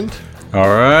sickened. All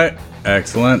right.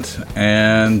 Excellent.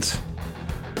 And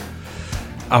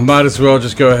I might as well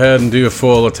just go ahead and do a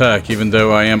full attack, even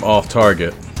though I am off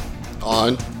target.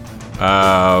 On.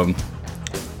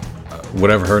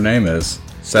 Whatever her name is.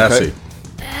 Sassy.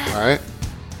 Okay. Alright.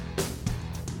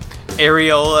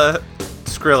 Areola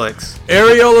Skrillex.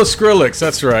 Areola Skrillex.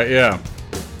 That's right. Yeah.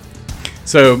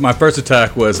 So my first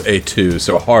attack was a 2,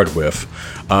 so a hard whiff.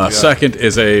 Second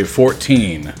is a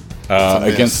 14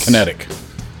 against miss. kinetic.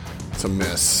 It's a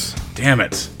miss. Damn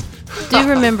it. Do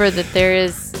remember that there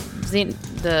is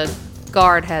the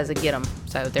guard has a get 'em,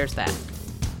 so there's that.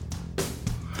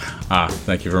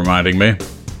 Thank you for reminding me.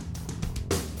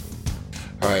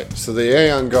 Alright, so the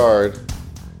Aeon Guard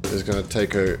is going to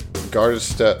take a guarded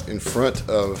step in front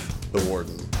of the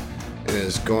Warden and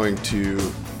is going to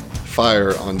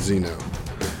fire on Zeno.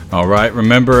 All right.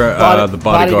 Remember the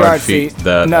bodyguard feat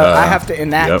that... No, I have to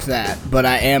enact yep. that, but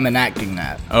I am enacting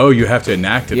that. Oh, you have to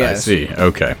enact it. Yes. I see.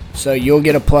 Okay. So you'll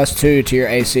get a +2 to your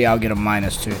AC, I'll get a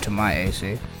 -2 to my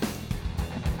AC.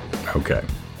 Okay.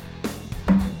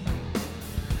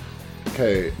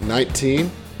 Okay,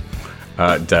 19.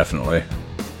 Definitely.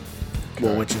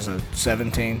 Well, which is a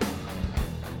 17.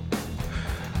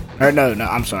 Or no,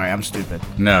 I'm sorry, I'm stupid.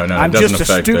 No, it I'm doesn't just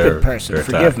a affect stupid person, their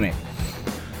forgive attack.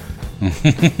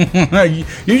 me.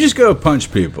 You just go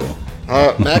punch people.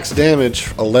 Max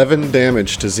damage, 11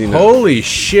 damage to Zeno. Holy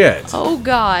shit. Oh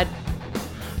God.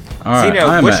 All right. Zeno,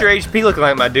 I'm what's at your HP looking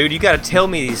like, my dude? You got to tell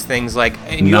me these things.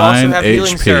 And you also 9 have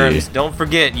healing HP. serums. Don't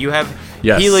forget, you have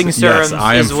Yes, healing serums yes,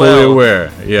 I am as fully well.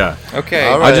 aware. Yeah. Okay.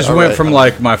 All I right, just all went right, from all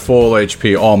like my full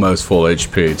HP, almost full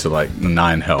HP, to like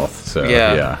 9 health. So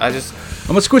Yeah.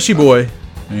 I'm a squishy boy.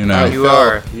 You know. Alright, You Fel,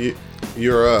 are.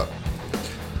 You're up.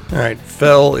 All right,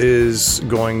 Fel is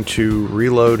going to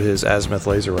reload his azimuth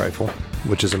laser rifle,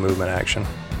 which is a movement action,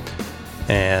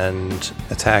 and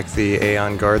attack the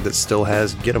Aeon Guard that still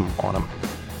has get 'em on him.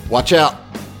 Watch out.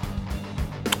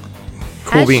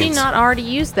 Cool Has beans. she not already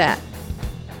used that?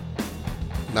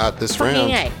 Not this Fucking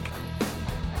round. A.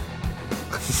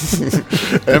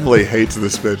 Emily hates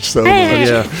this bitch so Hey. much.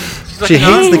 Yeah, She's like she an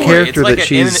hates the envoy. character it's like that an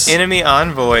she's enemy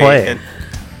envoy. playing.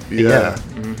 And Yeah.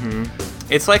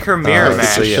 it's like her mirror Alright,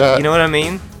 match. so yeah. You know what I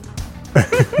mean?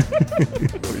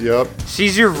 Yep.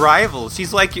 She's your rival.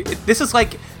 She's like this is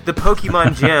like the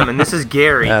Pokemon gym, and this is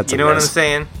Gary. That's You a know what I'm miss.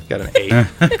 saying? got an 8.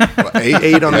 Well,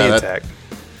 8 on Yeah, the that- attack.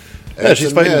 Yeah, that's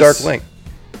she's a fighting miss. Dark Link.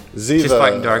 Ziva, She's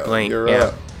fighting Dark Link, You're yeah.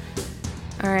 up.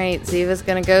 All right, Ziva's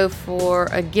gonna go for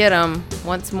a get 'em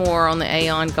once more on the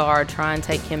Aeon Guard, try and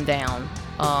take him down.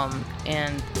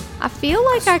 and I feel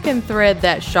like I can thread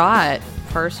that shot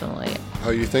personally. Oh,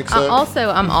 you think so?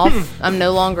 I'm off. I'm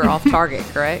no longer off target,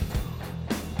 correct?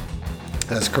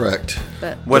 That's correct.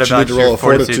 But What But you about need to roll your a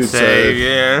fortitude save? save.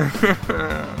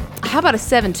 Yeah. how about a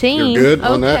 17? You're good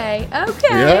on that? Okay.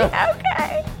 Yeah.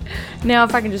 Okay. Now,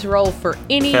 if I can just roll for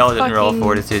any Phil didn't roll a fucking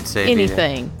fortitude save either.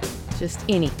 anything, just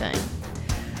anything.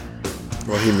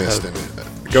 Well, he missed it.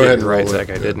 Go ahead and roll right, it. Zach.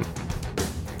 I didn't.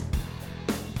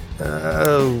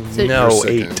 Oh, So- no, You're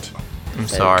 8. second. I'm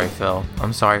sorry, Phil.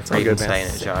 I'm sorry for all even good, man.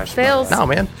 saying it, Josh. Fails. No,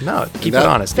 man. No, keep That- it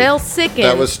honest. dude. Fails sickened.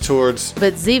 That was towards.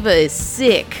 But Ziva is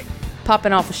sick,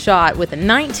 popping off a shot with a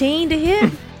 19 to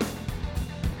hit.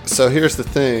 So here's the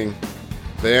thing.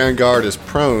 The Iron Guard is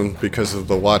prone because of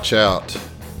the watch out.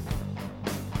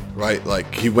 Right?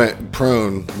 Like, he went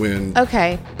prone when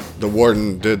Okay, the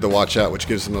Warden did the watch out, which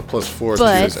gives him a +4 to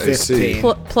But- his AC.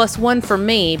 15. plus 1 for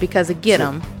me because of get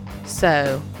 'em.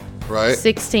 So Right?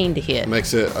 16 to hit.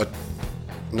 Makes it a.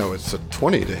 No, it's a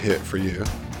 20 to hit for you.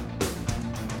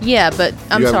 Yeah, but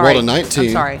I'm You have sorry. rolled a 19.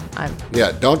 I'm sorry.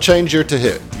 Yeah, don't change your to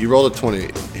hit. You rolled a 20.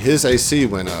 His AC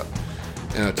went up,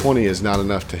 and a 20 is not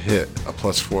enough to hit a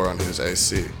 +4 on his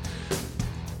AC.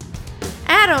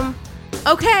 Adam.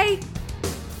 Okay.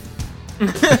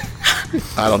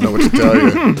 I don't know what to tell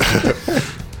you.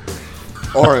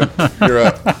 Oren, you're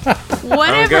up.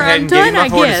 Whatever. Go ahead I'm and give done. me my I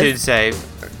fortitude guess. save.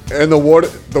 And the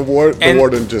And-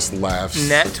 warden just laughs.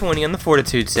 Nat 20 on the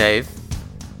fortitude save.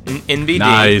 NBD.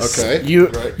 Nice. Okay. You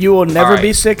will never Alright.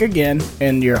 be sick again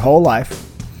in your whole life.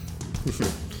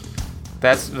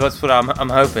 That's what I'm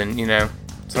hoping. You know,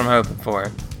 that's what I'm hoping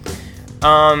for.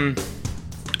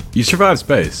 You survived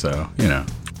space, so you know.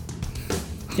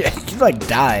 Yeah, you like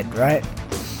died, right?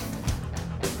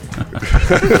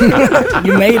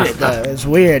 You made it though. It's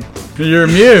weird. You're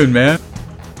immune, man.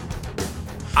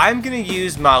 I'm gonna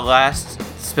use my last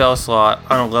spell slot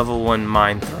on a level 1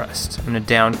 mind thrust. I'm gonna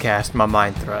downcast my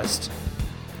mind thrust.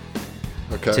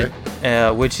 Okay.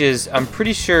 Which is, I'm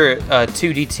pretty sure,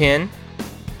 2d10.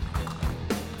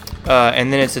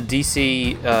 And then it's a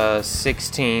DC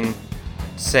 16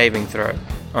 saving throw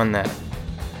on that.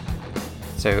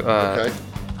 So, Okay.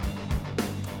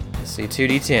 let's see,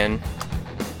 2d10.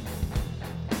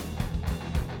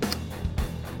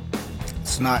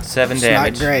 It's not 7 it's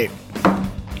damage. Not great,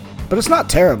 but it's not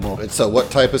terrible. It's a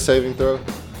what type of saving throw?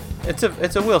 It's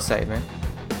a will save, man.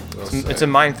 It's a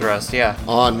mind thrust, yeah.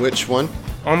 On which one?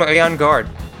 On guard.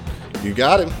 You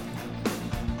got him.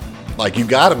 Like, you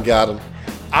got him.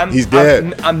 He's I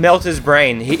dead. melt his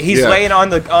brain. He's Yeah. laying on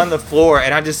the floor,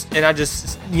 and I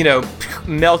just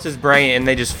melt his brain, and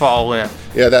they just fall in.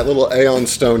 Yeah, that little Aeon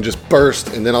stone just burst,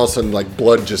 and then all of a sudden, like,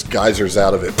 blood just geysers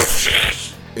out of it.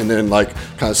 And then, like,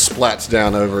 kind of splats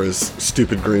down over his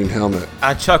stupid green helmet.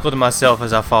 I chuckle to myself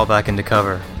as I fall back into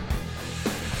cover.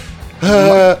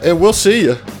 And we'll see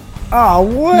you. Oh,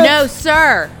 what? No,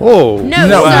 sir. Oh, No,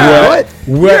 No, sir. what?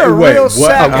 You're a real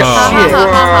sack of Ha ha shit. ha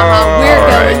ha ha.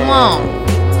 We're going long.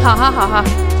 Ha ha ha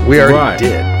ha. we already Right.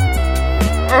 did.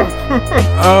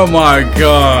 Oh my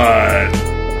god.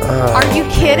 Are you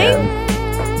kidding?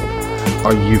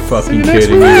 Are you fucking you next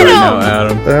kidding me week. right now,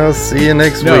 Adam? I'll see you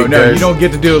next No, week, no, guys. you don't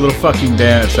get to do a little fucking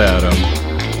dance, Adam.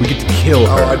 We get to kill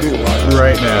her Oh, I do like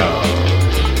right now.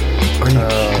 Are you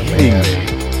kidding me?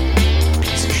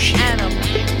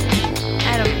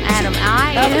 Adam,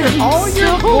 I After am all your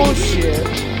so bullshit.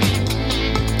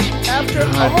 After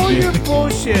God all damn. your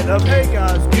bullshit of, hey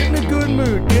guys, get in a good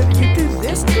mood. You do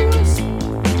this to us?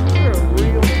 You're a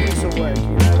real piece of work, you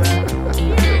know that?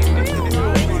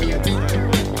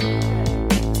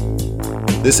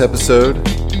 This episode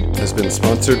has been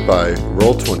sponsored by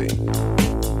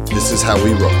Roll20. This is how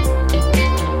we roll.